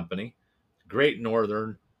Recording Company, Great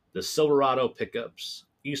Northern, the Silverado Pickups,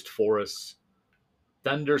 East Forest,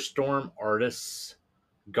 Thunderstorm Artists,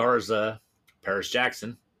 Garza, Paris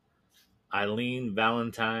Jackson, Eileen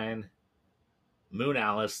Valentine, Moon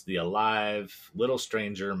Alice, The Alive, Little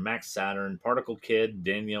Stranger, Max Saturn, Particle Kid,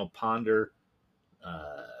 Danielle Ponder,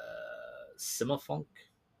 uh, Simafunk,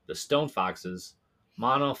 The Stone Foxes,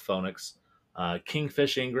 Monophonics,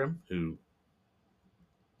 Kingfish Ingram, who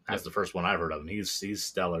that's the first one I've heard of him. He's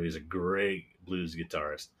stellar. He's a great blues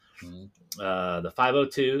guitarist. Mhm. The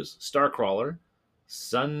 502s, Starcrawler,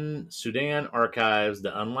 Sudan Archives,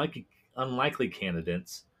 The Unlikely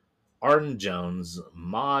Candidates, Arden Jones,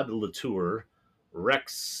 Maud Latour,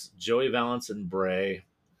 Rex, Joey Valance, and Bray,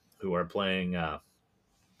 who are playing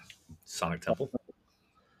Sonic Temple.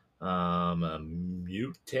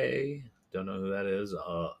 Mute, don't know who that is.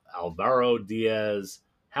 Alvaro Diaz,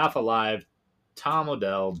 Half Alive, Tom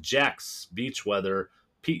Odell, Jax, Beachweather,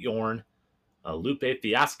 Pete Yorn, Lupe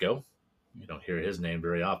Fiasco. You don't hear his name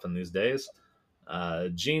very often these days.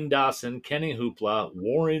 Gene Dawson, Kenny Hoopla,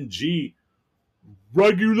 Warren G.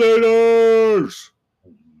 Regulators!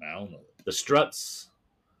 The Struts,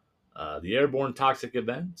 the Airborne Toxic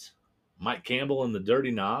Event, Mike Campbell and the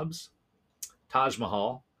Dirty Knobs, Taj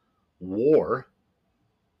Mahal, War,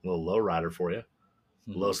 a little lowrider for you,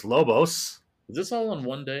 Los Lobos. Is this all on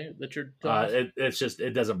one day that you're It's just,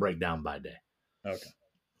 it doesn't break down by day. Okay.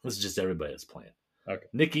 This is just everybody that's playing. Okay.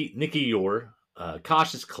 Nikki Yor,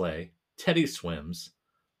 Cautious Clay, Teddy Swims,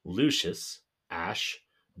 Lucius, Ash,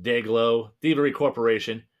 Dayglow, Thievery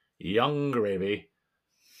Corporation, Young Gravy,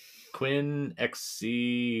 Quinn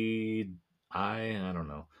XC, I don't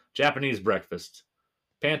know, Japanese Breakfast,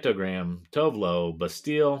 Pantogram, Tovlo,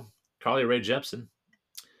 Bastille, Carly Rae Jepsen,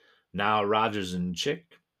 Now Rogers and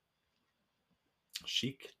Chick,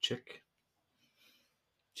 Chic, chick,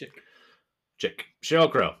 Chick. chick.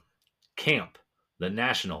 Sheryl Crow, Camp, The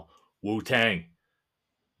National, Wu Tang,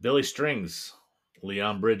 Billy Strings,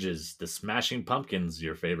 Leon Bridges, The Smashing Pumpkins,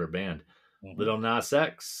 your favorite band, Hmm. Little Nas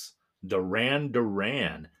X, Duran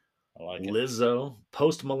Duran, I like it. Lizzo,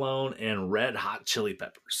 Post Malone, and Red Hot Chili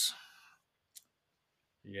Peppers.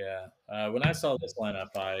 Yeah. When I saw this lineup,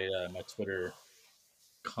 my Twitter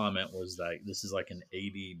comment was like, "This is like an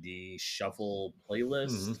ADD shuffle Hmm.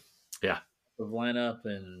 playlist Yeah. of lineup,"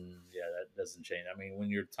 and yeah, that doesn't change. I mean, when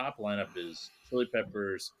your top lineup is Chili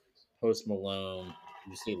Peppers, Post Malone,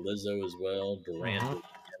 you say Lizzo as well, Duran Hmm.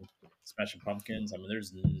 Duran, Smashing Pumpkins. I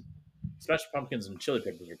mean, Smashing Pumpkins and Chili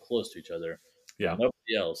Peppers are close to each other, but Yeah.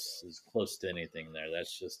 nobody else is close to anything there.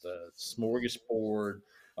 That's just a smorgasbord.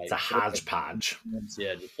 It's a Like hodgepodge.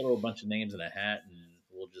 yeah, just throw a bunch of names in a hat, and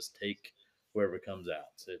we'll just take whoever comes out.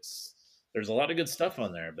 So there's a lot of good stuff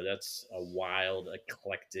on there, but that's a wild,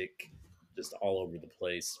 eclectic, just all over the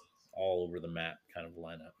place, all over the map kind of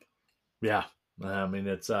lineup. Yeah. I mean,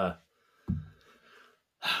 it's I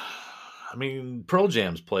mean, Pearl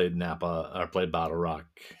Jam's played Napa or played Bottle Rock,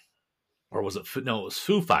 or was it? No, it was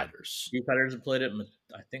Foo Fighters, Foo Fighters have played it.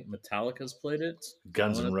 I think Metallica's played it. I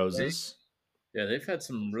Guns want N' to say, Roses. yeah, they've had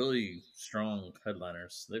some really strong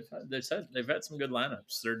headliners. They've had some good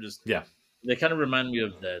lineups. Yeah. They kind of remind me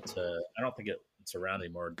of that. I don't think it's around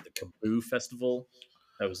anymore. The Kaboo Festival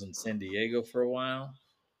that was in San Diego for a while.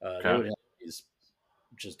 They Okay. would have these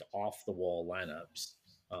just off the wall lineups.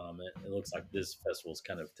 It looks like this festival's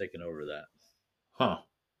kind of taken over that. Huh.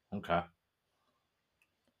 Okay.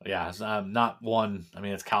 Yeah. It's, not one. I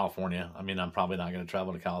mean, it's California. I mean, I'm probably not going to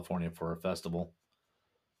travel to California for a festival.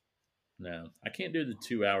 No, I can't do the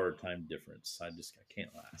 2 hour time difference. I can't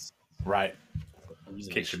last. Right. It was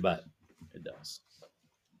an Kicks your issue. butt. It does.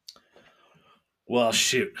 Well,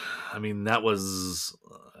 shoot. I mean, that was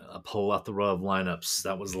a plethora of lineups.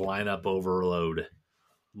 That was lineup overload.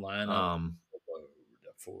 Lineup Um,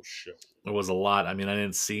 for sure. it was a lot. I mean, I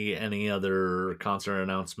didn't see any other concert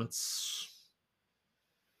announcements.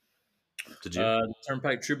 Did you? The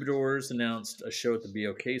Turnpike Troubadours announced a show at the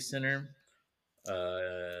BOK Center.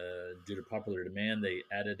 Due to popular demand, they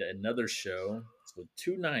added another show. So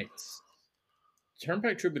 2 nights.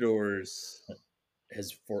 Turnpike Troubadours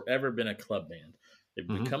has forever been a club band. They've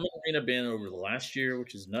Hmm. become an arena band over the last year,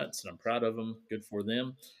 which is nuts, and I'm proud of them. Good for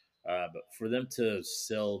them. But for them to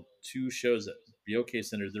sell 2 shows at BOK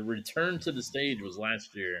Center, the return to the stage was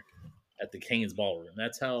last year at the Canes Ballroom.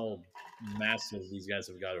 That's how massive these guys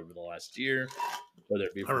have got over the last year, whether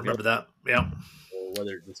it be I from remember that. Yeah. or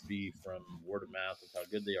whether it just be from word of mouth of how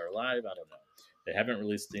good they are live. I don't know. They haven't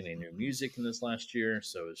released any new music in this last year,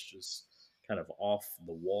 so it's just kind of off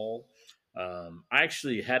the wall. I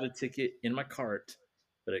actually had a ticket in my cart,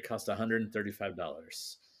 but it cost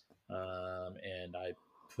 $135, and I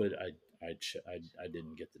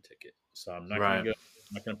didn't get the ticket, so I'm not going to Right. go.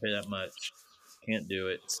 I'm not going to pay that much. Can't do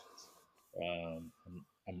it.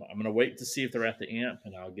 I'm going to wait to see if they're at the amp,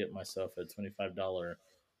 and I'll get myself a $25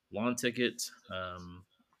 lawn ticket.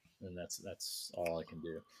 And that's all I can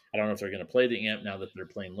do. I don't know if they're going to play the amp now that they're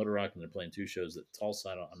playing Little Rock and they're playing 2 shows at Tulsa.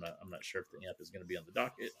 I'm not sure if the amp is going to be on the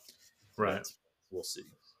docket, Right. but we'll see.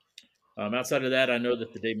 Outside of that, I know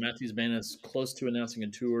that the Dave Matthews Band is close to announcing a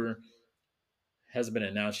tour. Hasn't been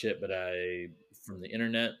announced yet, but from the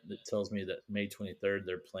internet that tells me that May 23rd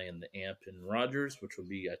they're playing the Amp in Rogers, which will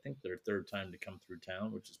be I think their third time to come through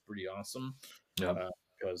town, which is pretty awesome. Yep.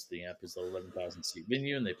 Because the Amp is an 11,000 seat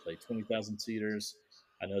venue and they play 20,000 seaters.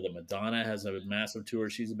 I know that Madonna has a massive tour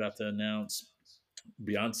she's about to announce.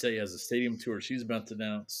 Beyonce has a stadium tour she's about to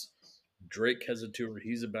announce. Drake has a tour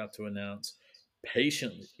he's about to announce.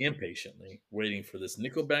 Impatiently waiting for this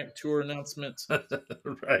Nickelback tour announcement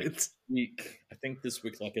Right. week. I think this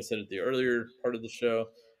week, like I said at the earlier part of the show,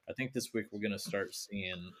 I think this week we're going to start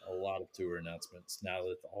seeing a lot of tour announcements now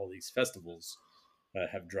that all these festivals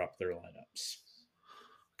have dropped their lineups.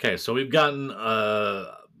 Okay, so we've gotten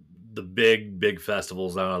the big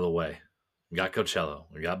festivals out of the way. We got Coachella.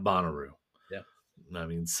 We got Bonnaroo. Yeah. I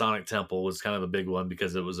mean, Sonic Temple was kind of a big one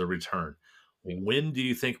because it was a return. Yeah. When do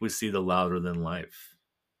you think we see the Louder Than Life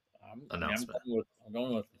announcement? I'm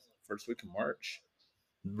going with first week of March.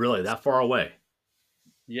 Really, that far away?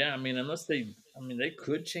 Yeah, I mean, they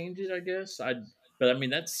could change it, I guess. But I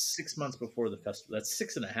mean, that's 6 months before the festival. That's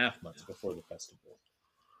 6.5 months before the festival.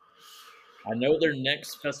 I know their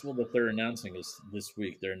next festival that they're announcing is this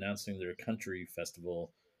week. They're announcing their country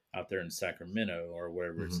festival out there in Sacramento or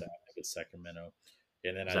wherever it's at. I think it's Sacramento.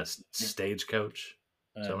 And then Is that Stagecoach?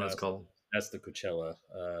 Is that what no, it's called? that's the Coachella.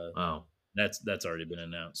 Oh. That's already been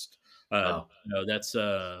announced. Oh. No, that's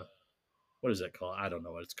what is that called? I don't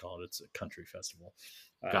know what it's called. It's a country festival.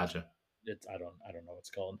 Gotcha. It's I don't know what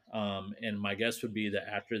it's called. And my guess would be that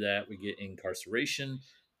after that we get Incarceration,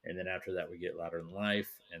 and then after that we get Louder Than Life,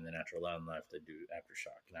 and then after Louder Than Life they do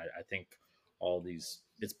Aftershock. And I think all these,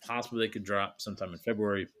 it's possible they could drop sometime in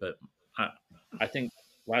February, but I, I think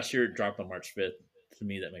last year it dropped on March 5th. To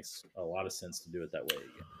me, that makes a lot of sense to do it that way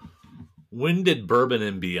again. When did Bourbon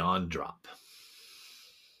and Beyond drop?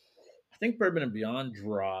 I think Bourbon and Beyond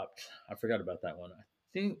dropped. I forgot about that one. I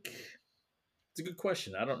think it's a good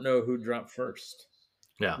question. I don't know who dropped first.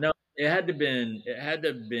 Yeah. No, it had to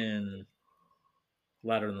have been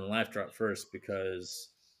Louder Than Life dropped first, because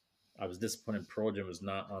I was disappointed Pearl Jam was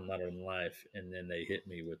not on Louder Than Life, and then they hit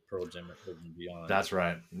me with Pearl Jam and Bourbon and Beyond. That's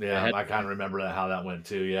right. Yeah, had, I kind of remember that, how that went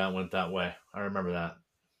too. Yeah, it went that way. I remember that.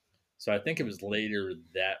 so I think it was later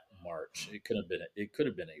that March. It could have been. It could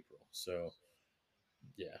have been April. So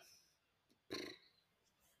yeah.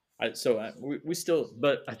 We still,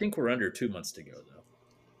 but I think we're under 2 months to go though.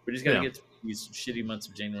 We just got to Yeah. get through these shitty months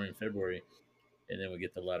of January and February, and then we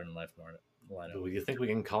get the Louder Than Life lineup. Do you think we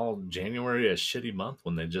can call January a shitty month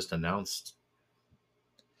when they just announced?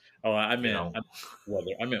 Oh, I You meant know,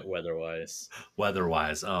 weather. I meant weather-wise.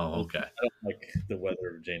 weather-wise. Oh, okay. I don't like the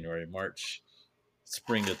weather of January, March,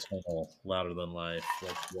 spring eternal, Louder Than Life.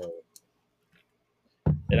 Let's go.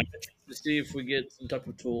 And I'm interested to see if we get some type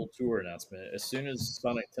of tour announcement. As soon as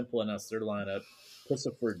Sonic Temple announced their lineup,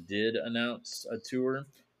 Pussifer did announce a tour.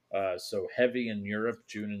 So Heavy in Europe,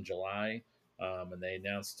 June and July. And they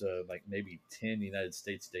announced like maybe 10 United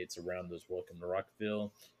States dates around those Welcome to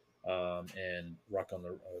Rockville and Rock on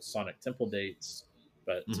the Sonic Temple dates.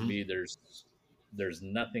 But to me, there's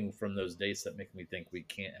nothing from those dates that make me think we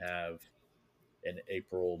can't have an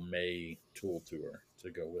April May Tool tour to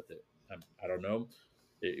go with it. I don't know.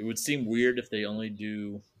 It would seem weird if they only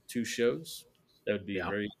do 2 shows. That would be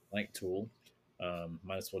very like Tool.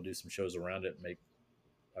 Might as well do some shows around it, make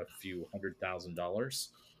a few $100,000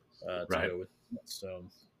 to go with it. So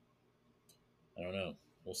I don't know.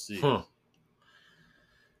 We'll see. Huh.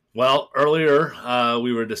 Well, earlier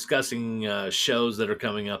we were discussing shows that are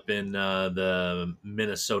coming up in the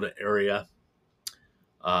Minnesota area.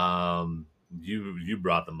 You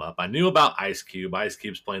brought them up. I knew about Ice Cube. Ice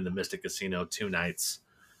Cube's playing the Mystic Casino 2 nights.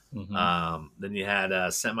 Mm-hmm. Then you had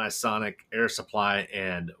Semisonic, Air Supply,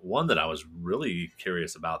 and one that I was really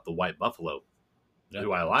curious about, the White Buffalo,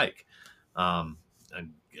 who I like. I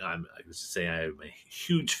would say I'm a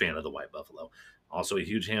huge fan of the White Buffalo. Also a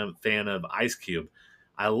huge fan of Ice Cube.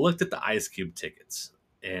 I looked at the Ice Cube tickets,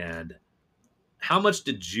 and how much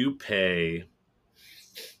did you pay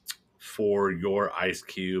for your Ice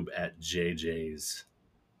Cube at JJ's?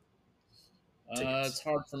 It's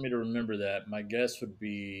hard for me to remember that. My guess would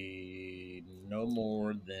be no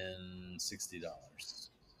more than $60.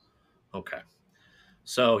 Okay.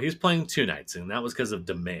 So he's playing 2 nights, and that was because of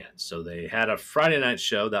demand. So they had a Friday night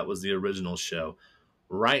show. That was the original show.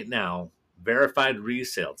 Right now, verified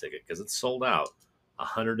resale ticket, because it's sold out,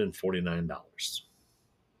 $149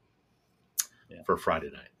 for Friday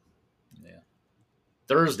night. Yeah.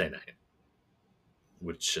 Thursday night,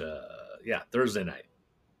 Thursday night.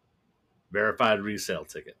 Verified resale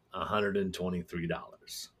ticket,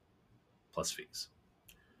 $123 plus fees.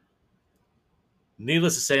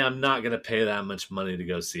 Needless to say, I'm not going to pay that much money to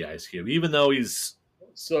go see Ice Cube, even though he's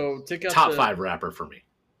top 5 rapper for me.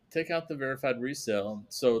 Take out the verified resale.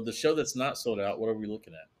 So the show that's not sold out, what are we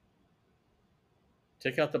looking at?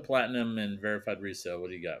 Take out the platinum and verified resale.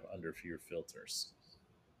 What do you got under for your filters?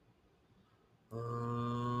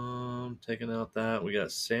 Taking out that, we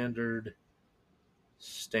got standard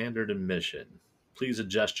admission. Please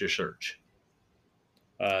adjust your search.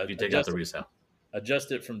 If you take out the resale,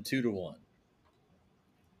 adjust it from 2 to 1.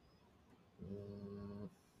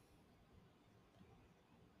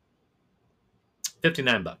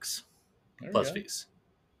 $59 plus fees.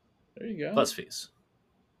 There you go. Plus fees.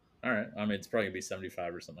 All right. I mean, it's probably gonna be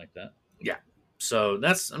 75 or something like that. Yeah. So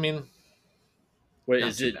that's, I mean, wait,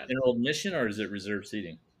 is it general admission or is it reserved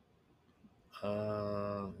seating?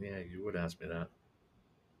 Yeah, you would ask me that.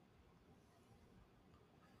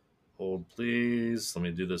 Hold, please. Let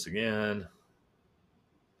me do this again.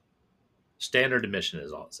 Standard admission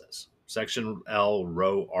is all it says. Section L,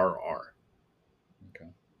 row RR. Okay.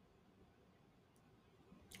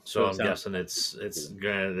 So I'm guessing it's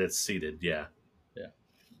seated. Yeah. Yeah.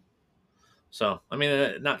 So I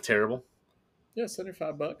mean, not terrible. Yeah,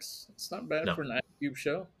 $75. It's not bad for an Ice Cube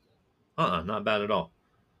show. Not bad at all.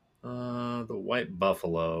 The White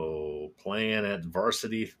Buffalo playing at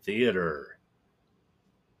Varsity Theater.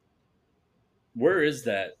 Where is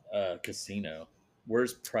that casino?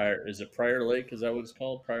 Where's Prior? Is it Prior Lake? Is that what it's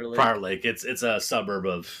called? Prior Prior Lake? Lake. It's a suburb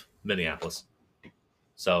of Minneapolis,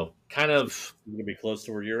 so kind of. Is it gonna be close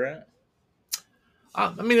to where you're at?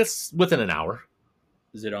 I mean, it's within an hour.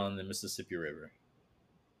 Is it on the Mississippi River?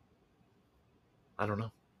 I don't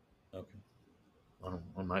know. Okay, I don't.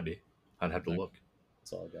 It might be. I'd have to look.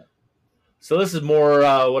 that's all I got. So this is more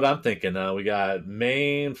what I'm thinking. We got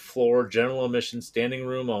main floor general admission, standing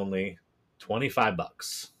room only,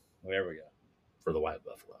 $25 There we go. for the White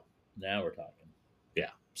Buffalo. Now we're talking. Yeah,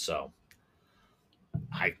 so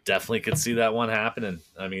I definitely could see that one happening.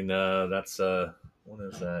 I mean, that's when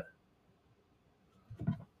is that?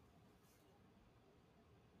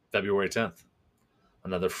 February 10th.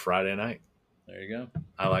 Another Friday night. There you go.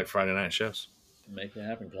 I like Friday night shows. Make it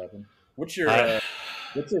happen, Clapton. What's your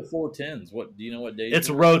 410s? What do you know? What days? It's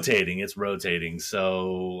rotating. It's rotating.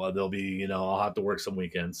 So there'll be, I'll have to work some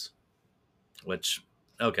weekends, which,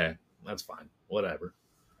 okay, that's fine. Whatever.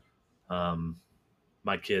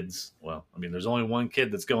 My kids, well, I mean, there's only one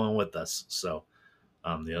kid that's going with us. So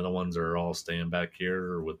the other ones are all staying back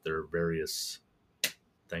here with their various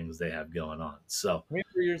things they have going on. So how many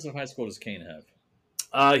years of high school does Kane have?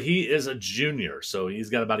 he is a junior, so he's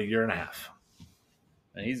got about a year and a half.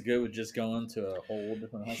 And he's good with just going to a whole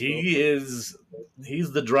different high school?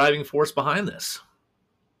 He's the driving force behind this.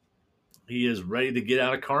 He is ready to get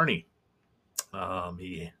out of Kearney.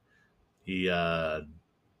 He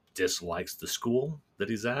dislikes the school that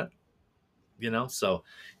he's at, so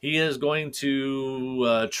he is going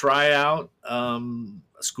to try out a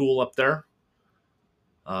school up there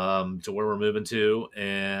to where we're moving to,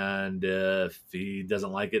 and if he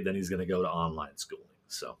doesn't like it, then he's going to go to online schooling.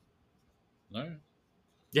 So, all right.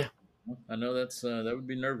 Yeah. I know that would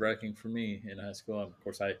be nerve-wracking for me in high school. Of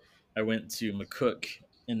course, I went to McCook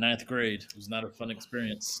in 9th grade. It was not a fun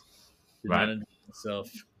experience. Did not enjoy myself.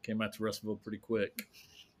 Came out to Russellville pretty quick.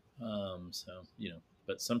 So,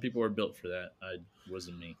 but some people are built for that. I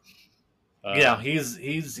wasn't me. Yeah, he's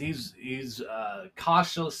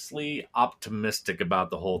cautiously optimistic about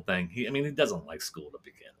the whole thing. He doesn't like school to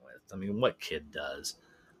begin with. I mean, what kid does?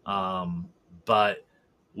 But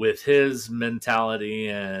with his mentality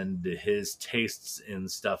and his tastes in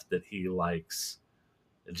stuff that he likes,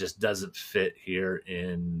 it just doesn't fit here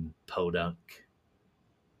in Podunk,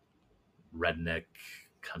 Redneck,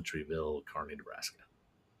 Countryville, Kearney, Nebraska.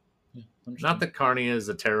 Yeah, not that Kearney is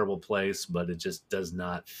a terrible place, but it just does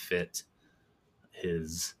not fit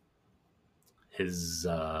his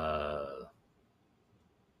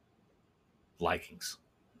likings.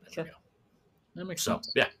 Sure. That makes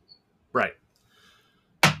sense. Yeah, right.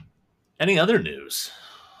 Any other news?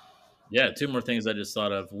 Yeah, 2 more things I just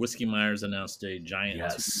thought of. Whiskey Myers announced a giant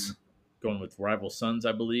tour going with Rival Sons,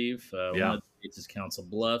 I believe. One of the dates is Council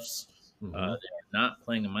Bluffs. Mm-hmm. They are not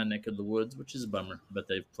playing in my neck of the woods, which is a bummer, but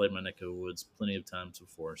they've played my neck of the woods plenty of times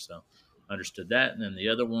before, so understood that. And then the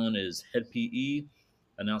other one is Head PE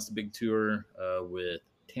announced a big tour with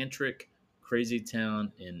Tantric, Crazy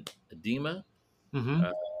Town, and Edema. Mm-hmm.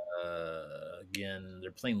 Again,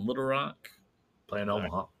 they're playing Little Rock. Playing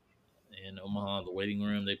Omaha. In Omaha, the waiting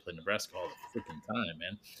room. They play Nebraska all the freaking time,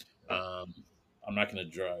 man. I'm not going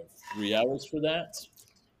to drive 3 hours for that.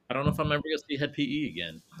 I don't know if I'm ever going to see Head PE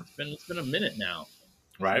again. It's been a minute now.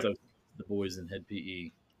 Right. So the boys in Head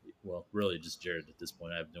PE. Well, really just Jared at this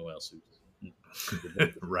point. I have no one else who.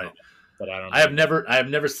 Right. But I don't know. I have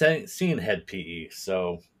never seen Head PE,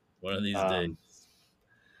 so one of these days.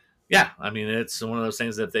 Yeah, I mean, it's one of those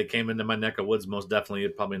things that if they came into my neck of woods, most definitely,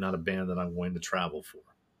 it's probably not a band that I'm going to travel for.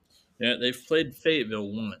 Yeah, they've played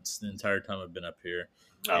Fayetteville once the entire time I've been up here.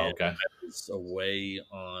 Oh, okay. I was away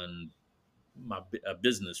on a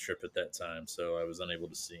business trip at that time, so I was unable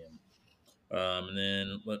to see him. And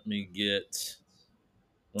then let me get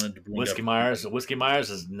Whiskey Myers. Whiskey Myers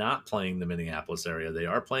is not playing the Minneapolis area. They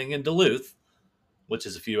are playing in Duluth, which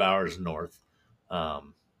is a few hours north,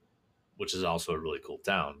 which is also a really cool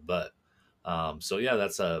town. But so yeah,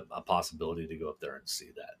 that's a possibility to go up there and see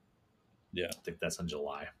that. Yeah, I think that's in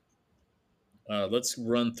July. Let's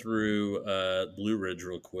run through Blue Ridge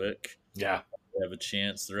real quick. Yeah, they have a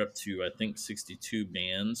chance. They're up to, I think, 62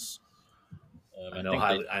 bands. I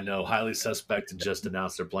know Highly Suspect just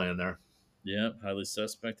announced they're playing there. Yeah, Highly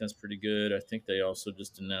Suspect. That's pretty good. I think they also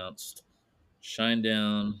just announced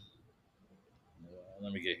Shinedown.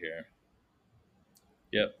 Let me get here.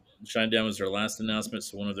 Yep, Shinedown was their last announcement,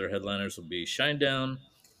 so one of their headliners will be Shinedown,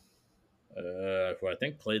 who I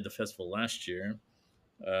think played the festival last year.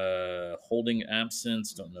 Holding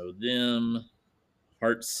Absence, don't know them.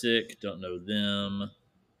 Heartsick, don't know them.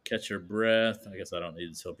 Catch Your Breath, I guess I don't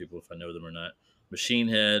need to tell people if I know them or not. Machine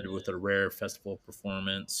Head with a rare festival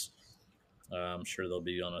performance. I'm sure they'll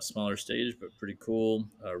be on a smaller stage, but pretty cool.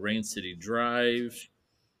 Rain City Drive.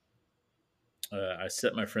 I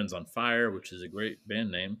Set My Friends on Fire, which is a great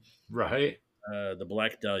band name. Right. The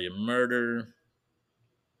Black Dahlia Murder.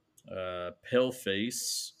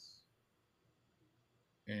 Paleface.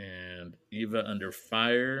 And Eva Under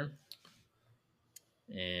Fire.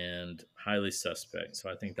 And Highly Suspect.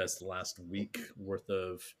 So I think that's the last week worth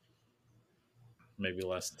of, maybe the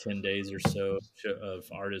last 10 days or so of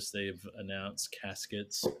artists they've announced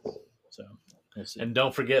caskets. So we'll see. And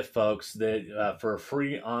don't forget, folks, that for a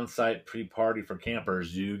free on-site pre-party for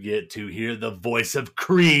campers, you get to hear the voice of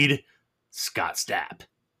Creed, Scott Stapp.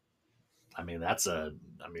 I mean,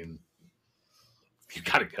 you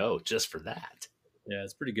got to go just for that. Yeah,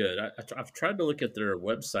 it's pretty good. I've tried to look at their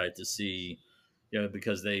website to see,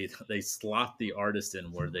 because they slot the artist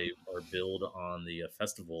in where they are billed on the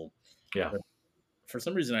festival. Yeah. But for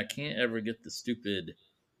some reason, I can't ever get the stupid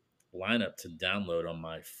lineup to download on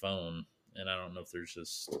my phone, and I don't know if there's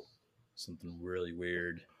just something really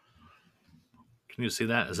weird. Can you see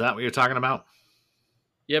that? Is that what you're talking about?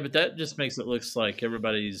 Yeah, but that just makes it looks like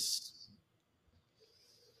everybody's.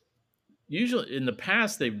 Usually, in the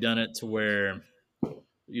past, they've done it to where,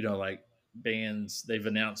 like bands, they've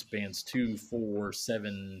announced bands 2, 4,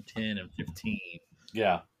 7, 10, and 15.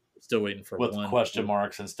 Yeah. Still waiting for with one. question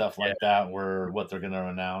marks and stuff like that, where what they're going to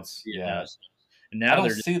announce. Yeah. And now I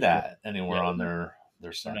don't see that anywhere on their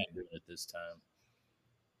site. They're not doing it this time.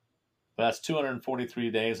 But that's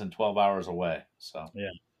 243 days and 12 hours away. So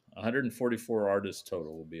yeah, 144 artists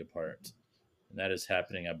total will be a part, and that is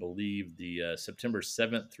happening, I believe, the September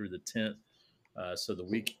 7th through the 10th. So the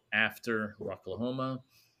week after Rocklahoma.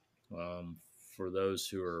 For those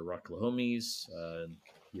who are Rocklahomies,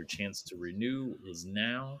 your chance to renew is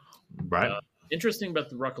now. Right. Interesting about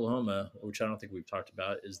the Rocklahoma, which I don't think we've talked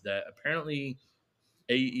about, is that apparently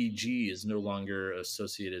AEG is no longer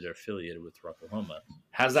associated or affiliated with Rocklahoma.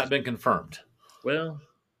 Has that been confirmed? Well,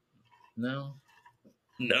 no,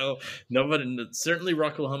 nobody. Certainly,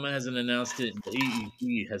 Rocklahoma hasn't announced it. And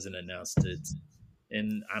AEG hasn't announced it,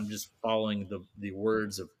 and I'm just following the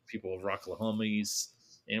words of people of Rocklahomies.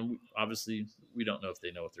 And obviously, we don't know if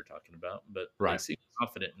they know what they're talking about, but right. They seem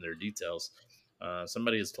confident in their details.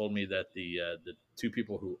 Somebody has told me that the two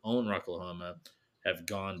people who own Rocklahoma have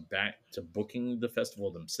gone back to booking the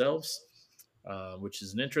festival themselves, which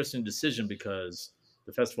is an interesting decision because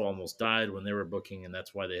the festival almost died when they were booking, and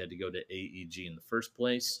that's why they had to go to AEG in the first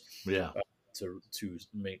place. Yeah, to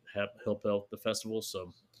help out the festival.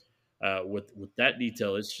 So. With that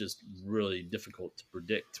detail, it's just really difficult to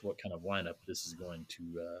predict what kind of lineup this is going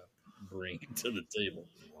to bring to the table.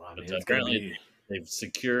 Well, I mean, but apparently, they've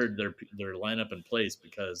secured their lineup in place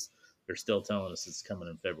because they're still telling us it's coming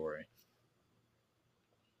in February.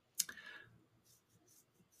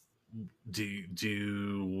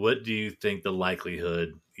 What do you think the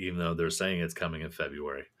likelihood, even though they're saying it's coming in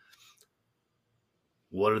February,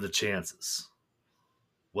 what are the chances?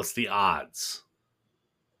 What's the odds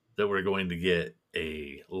that we're going to get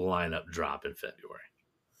a lineup drop in February?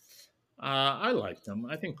 I like them.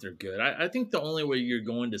 I think they're good. I think the only way you're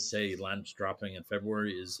going to say lineups dropping in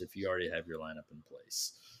February is if you already have your lineup in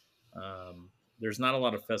place. There's not a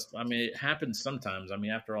lot of festival. I mean, it happens sometimes. I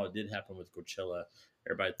mean, after all, it did happen with Coachella.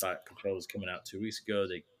 Everybody thought Coachella was coming out 2 weeks ago.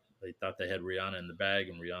 They thought they had Rihanna in the bag,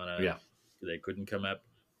 and Rihanna, they couldn't come up.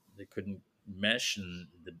 They couldn't mesh, and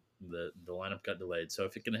the lineup got delayed. So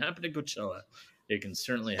if it can happen to Coachella, it can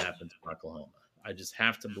certainly happen to Rocklahoma. I just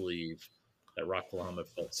have to believe that Rocklahoma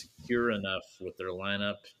felt secure enough with their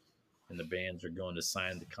lineup and the bands are going to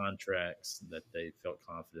sign the contracts that they felt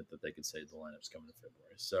confident that they could say the lineup's coming in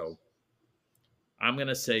February. So I'm going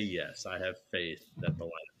to say yes. I have faith that the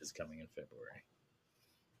lineup is coming in February.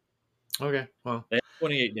 Okay, well, they have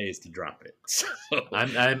 28 days to drop it. So.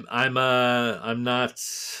 I'm not.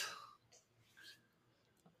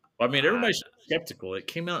 Well, I mean, everybody's skeptical. It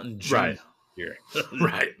came out in June. Right. Here.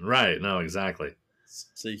 right. No, exactly.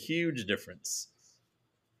 It's a huge difference.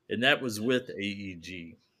 And that was with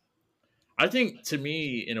AEG. I think, to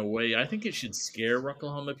me, in a way, I think it should scare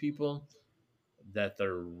Rocklahoma people that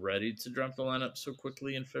they're ready to drop the lineup so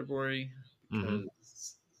quickly in February.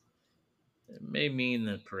 Because it may mean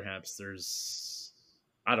that perhaps there's,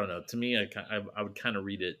 I don't know. To me, I would kind of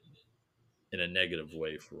read it in a negative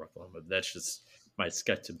way for Rocklahoma. That's just my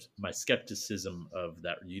skepticism of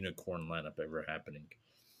that unicorn lineup ever happening.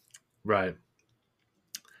 Right.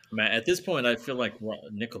 At this point, I feel like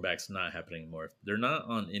Nickelback's not happening anymore. If they're not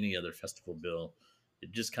on any other festival bill,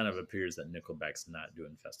 it just kind of appears that Nickelback's not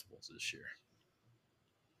doing festivals this year.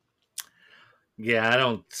 Yeah,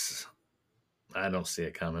 I don't see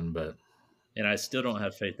it coming, but And I still don't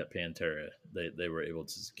have faith that Pantera they were able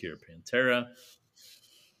to secure Pantera.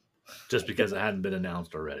 Just because it hadn't been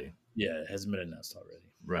announced already. Yeah, it hasn't been announced already.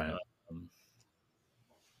 Right. Um,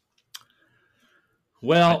 I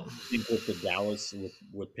Well, think with the Dallas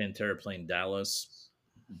with Pantera playing Dallas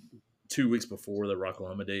 2 weeks before the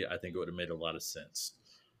Rocklahoma date, I think it would have made a lot of sense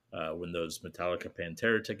when those Metallica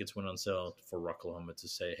Pantera tickets went on sale for Rocklahoma to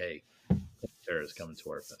say, "Hey, Pantera is coming to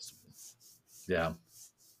our festival." yeah.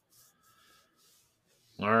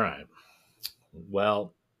 All right.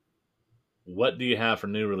 Well, what do you have for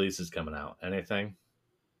new releases coming out? Anything?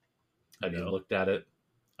 Have you No, looked at it?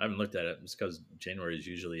 I haven't looked at it. It's because January is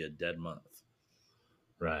usually a dead month.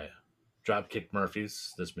 Right. Dropkick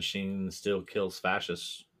Murphys. This machine still kills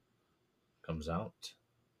fascists. Comes out,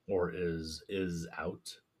 or is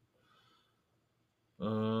out.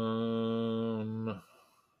 Um.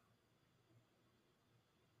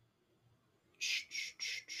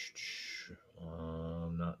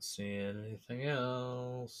 I'm not seeing anything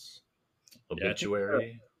else. Yeah,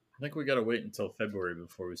 Obituary. I think we got to wait until February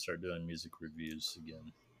before we start doing music reviews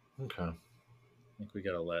again. Okay. I think we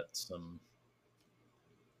got to let some.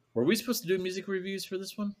 Were we supposed to do music reviews for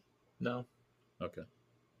this one? No, Okay.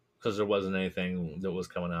 because there wasn't anything that was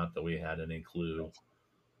coming out that we had any clue.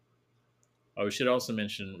 Oh, we should also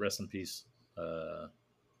mention rest in peace, uh,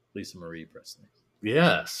 Lisa Marie Presley.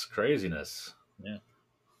 Yes, craziness. Yeah.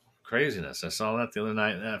 Craziness. I saw that the other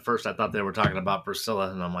night. At first, I thought they were talking about Priscilla,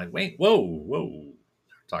 and I'm like, wait, whoa. They're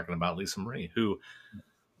talking about Lisa Marie, who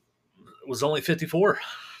was only 54.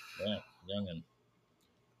 Yeah, young and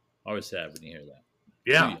always sad when you hear that.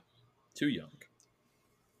 Yeah. Too young.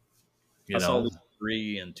 You I saw know, Lisa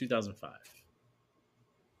Marie in 2005.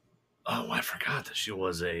 oh, I forgot that she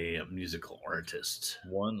was a musical artist.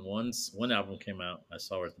 One album came out. I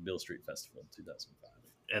saw her at the Beale Street Festival in 2005.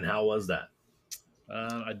 And how was that?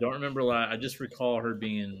 I don't remember a lot. I just recall her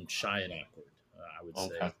being shy and awkward. I would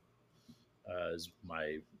say is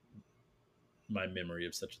my memory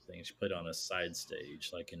of such a thing. She played on a side stage,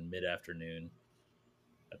 like in mid afternoon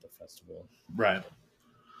at the festival. Right.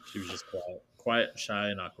 She was just quiet, shy,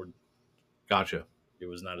 and awkward. Gotcha. It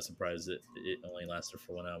was not a surprise that it only lasted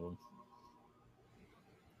for one album.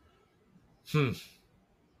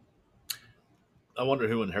 I wonder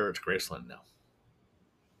who inherits Graceland now.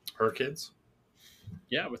 Her kids?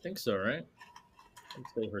 Yeah, I would think so, right? I would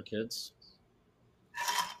say her kids.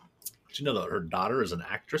 Did you know that her daughter is an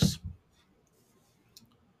actress?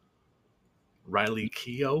 Riley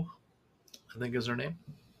Keough, I think is her name.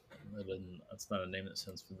 That's not a name that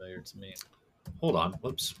sounds familiar to me. Hold on.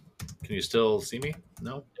 Whoops. Can you still see me?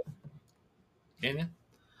 No? Can you?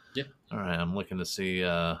 Yeah. All right. I'm looking to see.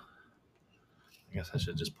 I guess I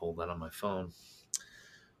should just pull that on my phone.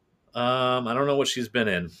 I don't know what she's been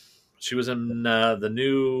in. She was in the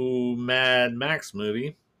new Mad Max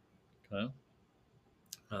movie. Okay.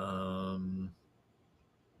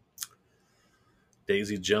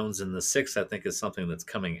 Daisy Jones and the Six, I think, is something that's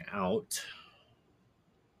coming out.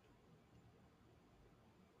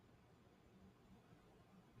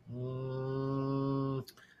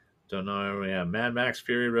 Don't know. Yeah, Mad Max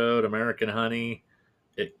Fury Road, American Honey.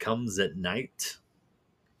 It Comes at Night.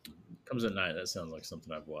 Comes at Night. That sounds like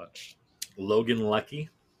something I've watched. Logan Lucky.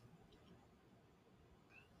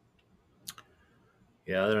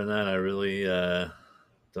 Yeah, other than that, I really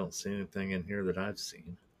don't see anything in here that I've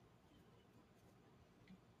seen.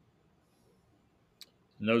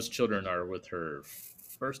 And those children are with her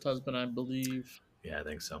first husband, I believe. Yeah, I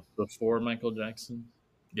think so. Before Michael Jackson.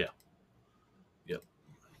 Yeah. Yep.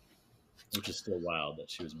 Which is still wild that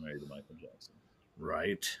she was married to Michael Jackson.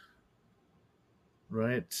 Right.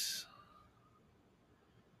 Right.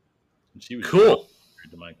 And she was cool.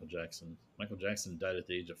 Married to Michael Jackson. Michael Jackson died at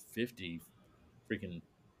the age of 50, freaking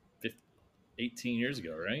 18 years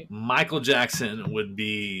ago, right? Michael Jackson would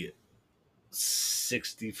be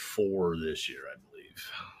 64 this year, I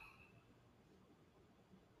believe.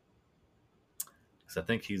 Because I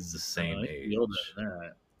think he's the same age. Older than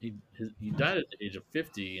that. He died at the age of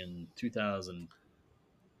 50 in 2000.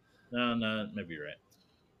 No, maybe you're right.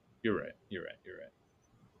 You're right.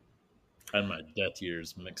 I had my death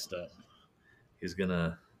years mixed up. He's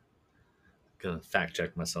gonna fact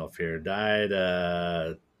check myself here. Died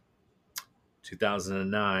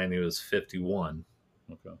 2009. He was 51.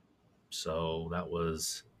 Okay. So that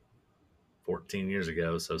was 14 years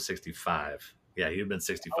ago. So 65. Yeah, he'd been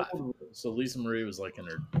 65. So Lisa Marie was like in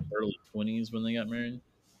her early 20s when they got married.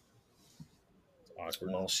 It's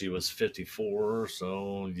awkward. Well, she was 54.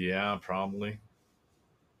 So yeah, probably.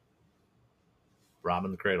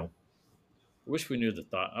 Robbing the cradle. I wish we knew the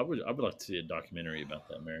thought. I would like to see a documentary about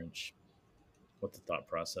that marriage. what the thought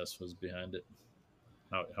process was behind it,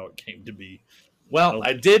 how it came to be. Well, Oh,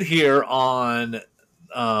 I did hear on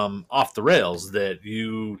Off the Rails that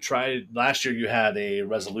you tried last year. You had a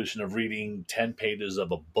resolution of reading 10 pages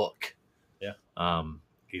of a book yeah, um,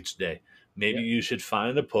 each day. Maybe yeah. you should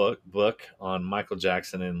find a book on Michael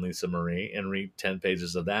Jackson and Lisa Marie and read 10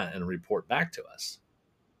 pages of that and report back to us.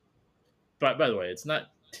 By the way, it's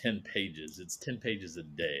not 10 pages; it's 10 pages a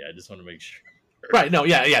day. I just want to make sure. Right. No,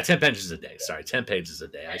 yeah. 10 pages a day. Sorry, 10 pages a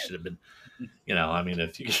day. I should have been, I mean,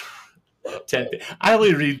 if you 10, I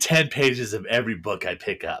only read 10 pages of every book I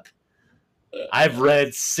pick up. I've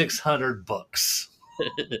read 600 books.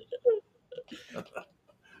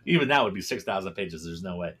 Even that would be 6,000 pages. There's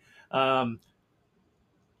no way.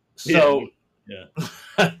 So, yeah.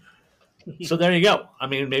 so there you go. I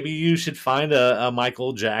mean, maybe you should find a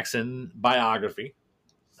Michael Jackson biography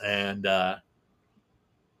and,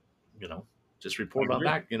 just report on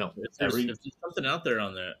back, If there's something out there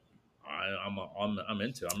on that, I'm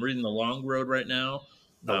into. I'm reading The Long Road right now.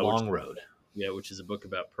 The Long Road. Which is a book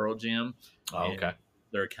about Pearl Jam. Oh, okay.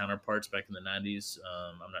 Their counterparts back in the 90s.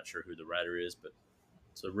 I'm not sure who the writer is, but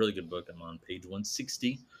it's a really good book. I'm on page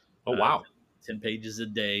 160. Oh, wow. 10 pages a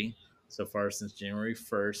day so far since January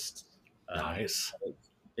 1st. Nice.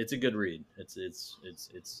 It's a good read.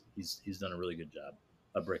 He's done a really good job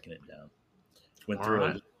of breaking it down. Went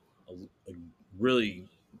through a really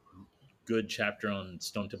good chapter on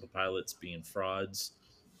Stone Temple Pilots being frauds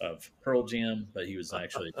of Pearl Jam, but he was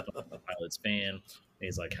actually a Stone Temple Pilots fan. And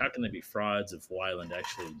he's like, how can they be frauds if Weiland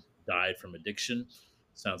actually died from addiction?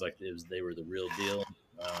 Sounds like they were the real deal.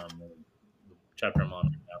 The chapter I'm on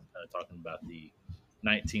right now, I'm kind of talking about the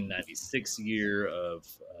 1996 year of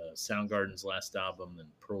Soundgarden's last album and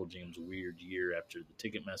Pearl Jam's weird year after the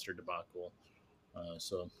Ticketmaster debacle.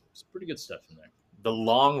 So it's pretty good stuff in there. The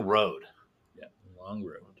Long Road. Yeah, Long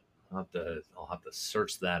Road. I'll have to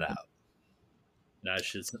search that out. Now,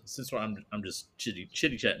 since I'm just chitty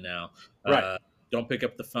chatting now. Right. Don't Pick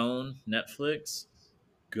Up the Phone. Netflix.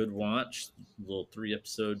 Good watch. Little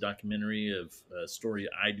 3-episode documentary of a story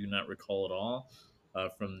I do not recall at all.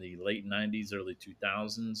 From the late 90s, early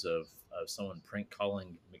 2000s of someone prank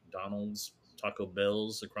calling McDonald's, Taco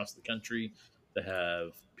Bells across the country to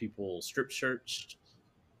have people strip searched.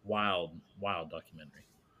 Wild documentary.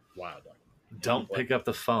 Don't Pick Up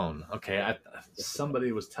the Phone. Okay,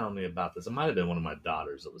 somebody was telling me about this. It might have been one of my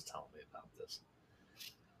daughters that was telling me about this.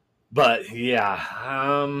 But yeah,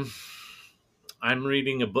 I'm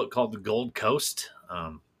reading a book called The Gold Coast.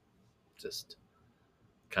 Just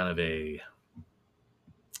kind of a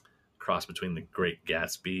cross between The Great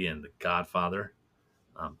Gatsby and The Godfather.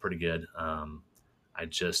 Pretty good. I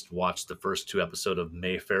just watched the first 2 episodes of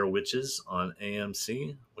Mayfair Witches on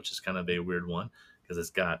AMC, which is kind of a weird one because it's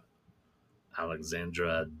got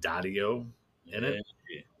Alexandra Daddario in it.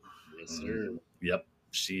 Yes, sir. Yep,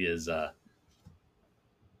 she is.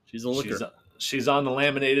 She's a looker. She's on the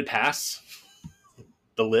laminated pass,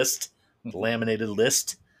 the laminated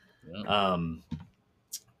list. Yeah.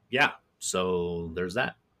 Yeah. So there's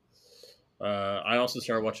that. I also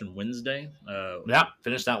started watching Wednesday. Yeah,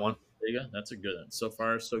 finished that one. There you go. That's a good one. So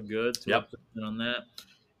far, so good. Yep. On that.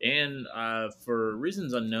 And for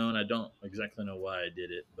reasons unknown, I don't exactly know why I did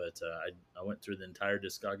it, but I went through the entire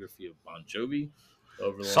discography of Bon Jovi.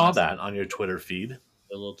 Saw that on your Twitter feed.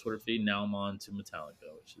 A little Twitter feed. Now I'm on to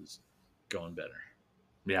Metallica, which is going better.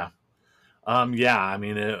 Yeah. Yeah, I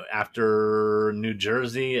mean, after New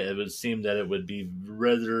Jersey, it would seem that it would be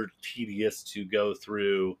rather tedious to go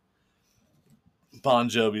through Bon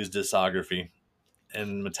Jovi's discography.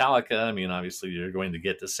 And Metallica, I mean, obviously you're going to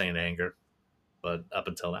get to Saint Anger, but up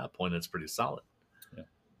until that point, it's pretty solid.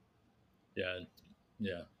 Yeah.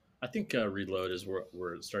 I think Reload is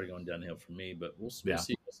where it started going downhill for me, but we'll see. I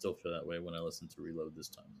still feel that way when I listen to Reload this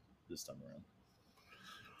time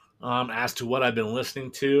around. As to what I've been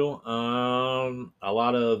listening to, a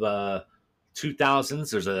lot of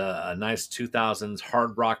 2000s. There's a nice 2000s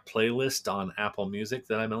hard rock playlist on Apple Music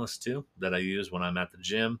that I've been listening to that I use when I'm at the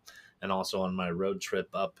gym and also on my road trip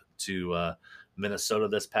up to Minnesota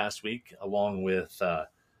this past week, along with a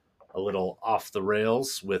little Off the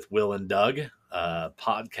Rails with Will and Doug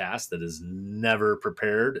podcast that is never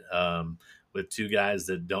prepared with 2 guys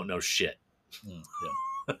that don't know shit.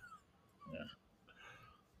 Yeah.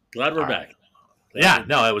 Glad we're back.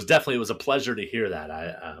 No, it was a pleasure to hear that.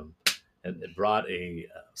 It brought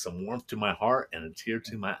some warmth to my heart and a tear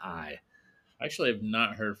to my eye. I actually have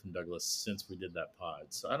not heard from Douglas since we did that pod,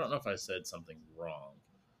 so I don't know if I said something wrong.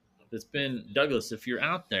 It's been Douglas. If you're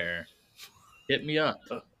out there, hit me up.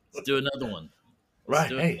 Let's do another one.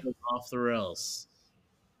 Right. Hey, Off the Rails.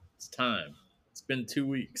 It's time. It's been 2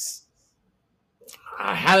 weeks.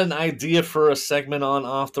 I had an idea for a segment on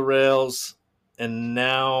Off the Rails, and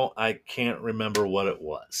now I can't remember what it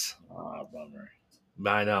was. Ah, bummer.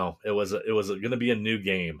 I know it was going to be a new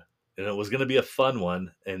game, and it was going to be a fun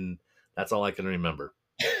one, and that's all I can remember.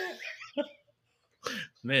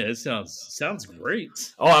 Man, it sounds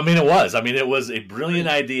great. Oh, I mean, it was. I mean, it was a brilliant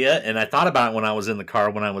idea, and I thought about it when I was in the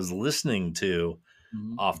car when I was listening to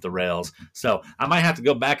Mhm. Off the Rails. So I might have to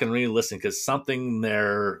go back and re-listen because something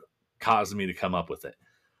there caused me to come up with it.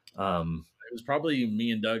 It was probably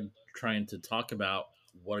me and Doug trying to talk about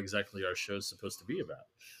what exactly our show's supposed to be about.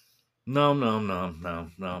 No, no, no,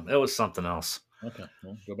 no, no. It was something else. Okay,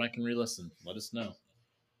 well, go back and re-listen. Let us know.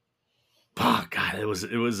 Oh God, it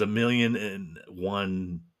was a million and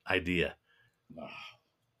one idea. Ah,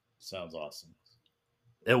 sounds awesome.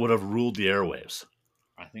 It would have ruled the airwaves.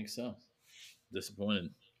 I think so. Disappointed.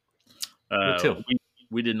 Me too.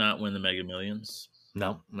 We did not win the Mega Millions.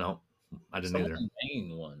 No, no, I didn't Someone either. in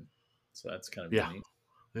Maine won, so that's kind of Yeah, unique.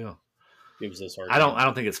 yeah. Gives us our. I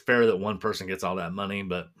don't think it's fair that one person gets all that money,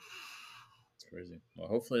 but It's crazy. Well,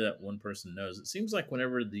 hopefully that one person knows. It seems like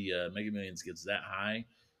whenever the Mega Millions gets that high,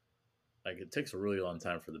 like it takes a really long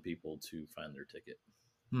time for the people to find their ticket.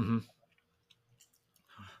 mm-hmm.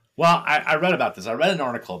 Well, I read about this. I read an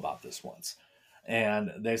article about this once,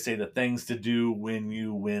 and they say the things to do when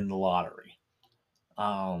you win the lottery.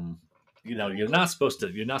 You're not supposed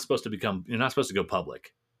to. You're not supposed to become. You're not supposed to go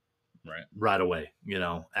public Right away.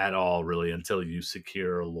 At all really until you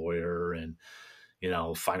secure a lawyer and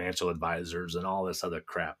financial advisors and all this other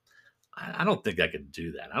crap. I don't think I could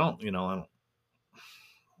do that. I don't. I don't.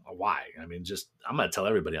 Why? I mean, just I'm gonna tell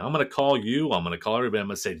everybody. I'm gonna call you. I'm gonna call everybody. I'm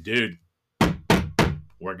gonna say, dude,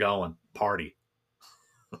 we're going party.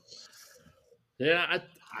 Yeah,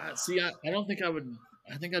 I see. I don't think I would.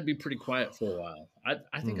 I think I'd be pretty quiet for a while. I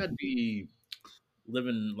think Hmm. I'd be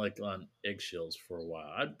living like on eggshells for a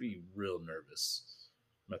while. I'd be real nervous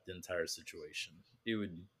about the entire situation. It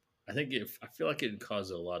would. I think if I feel like it'd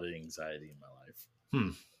cause a lot of anxiety in my life.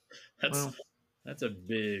 Hmm. That's Well, that's a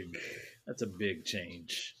big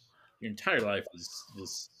change. Your entire life is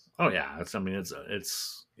just. oh yeah. It's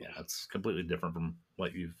completely different from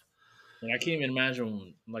what you've. And I can't even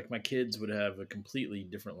imagine like my kids would have a completely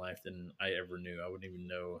different life than I ever knew. I wouldn't even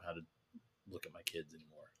know how to look at my kids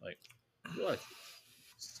anymore. Like, your life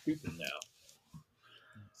is stupid now.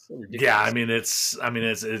 It's so ridiculous. Yeah,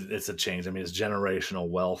 it's a change. I mean, it's generational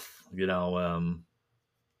wealth.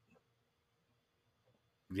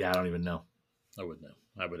 Yeah, I don't even know. I wouldn't know.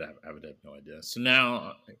 I would have no idea. So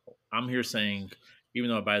now I'm here saying, even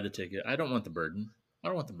though I buy the ticket, I don't want the burden. I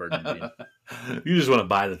don't want the burden to be. You just want to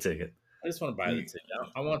buy the ticket. I just want to buy the ticket.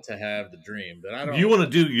 I want to have the dream, but I don't. You want to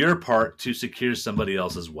do your part to secure somebody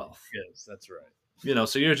else's wealth. Yes, that's right.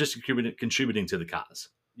 So you're just contributing to the cause.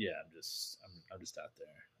 Yeah, I'm just out there.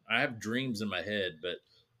 I have dreams in my head, but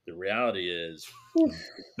the reality is,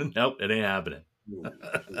 Nope, it ain't happening. ooh,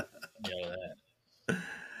 that.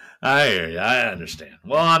 I hear you. I understand.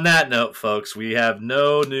 Well, on that note, folks, we have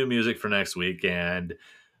no new music for next week, and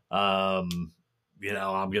I'm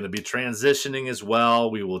going to be transitioning as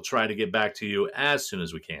well. We will try to get back to you as soon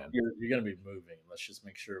as we can. You're going to be moving. Let's just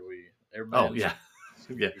make sure everybody. Oh yeah,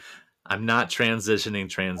 yeah. I'm not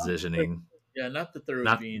transitioning. Yeah, not that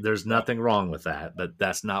there's nothing wrong with that, but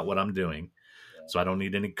that's not what I'm doing. Yeah. So I don't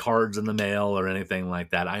need any cards in the mail or anything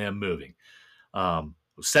like that. I am moving.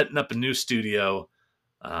 Setting up a new studio.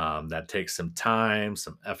 That takes some time,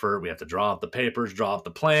 some effort. We have to draw up the papers, draw up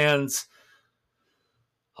the plans,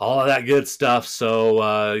 all of that good stuff.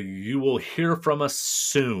 So you will hear from us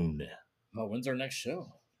soon. Oh, when's our next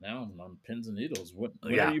show? Now I'm on pins and needles. What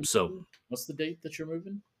yeah. So what's the date that you're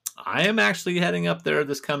moving? I am actually heading up there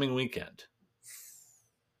this coming weekend.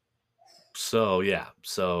 So yeah.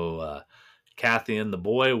 So Kathy and the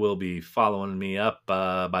boy will be following me up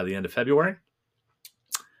by the end of February.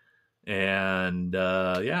 And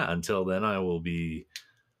until then, I will be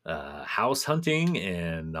house hunting,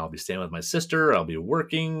 and I'll be staying with my sister. I'll be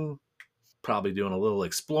working, probably doing a little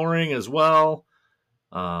exploring as well,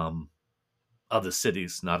 of the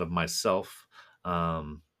cities, not of myself.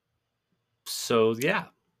 So yeah,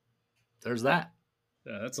 there's that.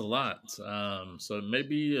 Yeah, that's a lot. So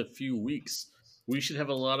maybe a few weeks. We should have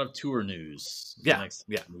a lot of tour news. Next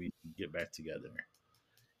time we get back together.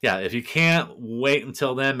 Yeah, if you can't wait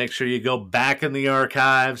until then, make sure you go back in the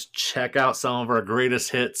archives, check out some of our greatest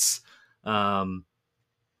hits, maybe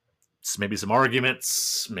some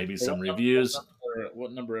arguments, maybe some reviews.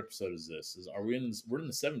 What number episode is this? We're in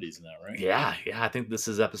the 70s now, right? Yeah, I think this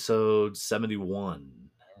is episode 71.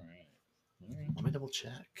 All right. Let me double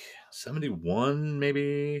check. 71,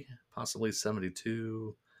 maybe, possibly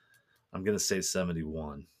 72. I'm going to say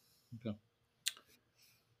 71. Okay.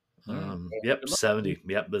 All right. Well, Yep, good luck. 70.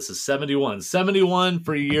 Yep, this is 71. 71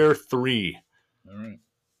 for year 3. All right.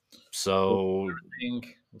 So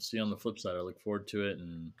We'll see on the flip side. I look forward to it,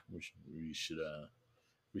 and we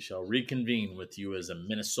shall reconvene with you as a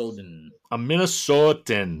Minnesotan. a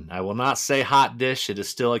Minnesotan. I will not say hot dish. It is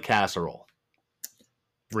still a casserole.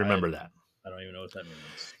 Remember that. I don't even know what that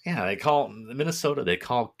means. Yeah, they call Minnesota. They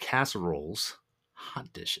call casseroles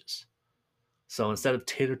hot dishes. So instead of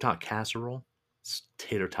tater tot casserole, it's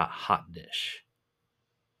tater tot hot dish.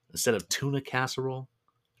 Instead of tuna casserole,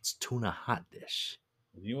 it's tuna hot dish.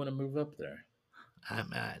 You want to move up there?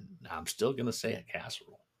 I'm still gonna say a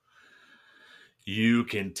casserole. You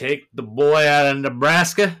can take the boy out of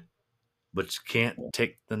Nebraska, but you can't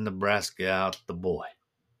take the Nebraska out the boy.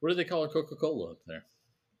 What do they call a Coca-Cola up there?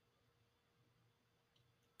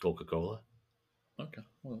 Coca-Cola. Okay.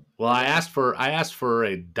 Well, I asked for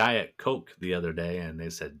a Diet Coke the other day, and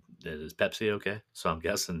they said, "Is Pepsi okay?" So I'm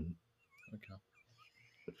guessing. Okay.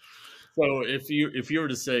 So if you were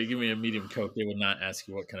to say, "Give me a medium Coke," they would not ask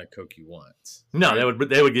you what kind of Coke you want. No,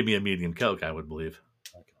 they would give me a medium Coke, I would believe.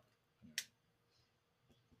 Okay.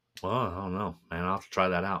 Well, I don't know, man. I'll have to try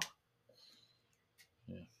that out.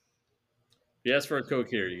 Yeah. If you ask for a Coke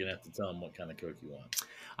here, you're gonna have to tell them what kind of Coke you want.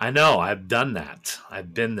 I know. I've done that.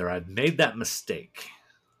 I've been there. I've made that mistake.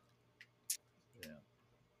 Yeah.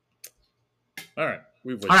 All right.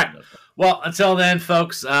 All right. Well, until then,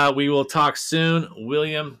 folks, we will talk soon.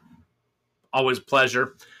 William, always a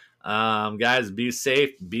pleasure. Guys, be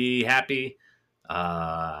safe, be happy.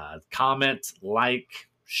 Comment, like,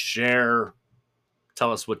 share.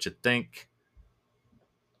 Tell us what you think.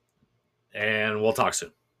 And we'll talk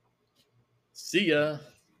soon. See ya.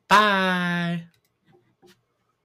 Bye.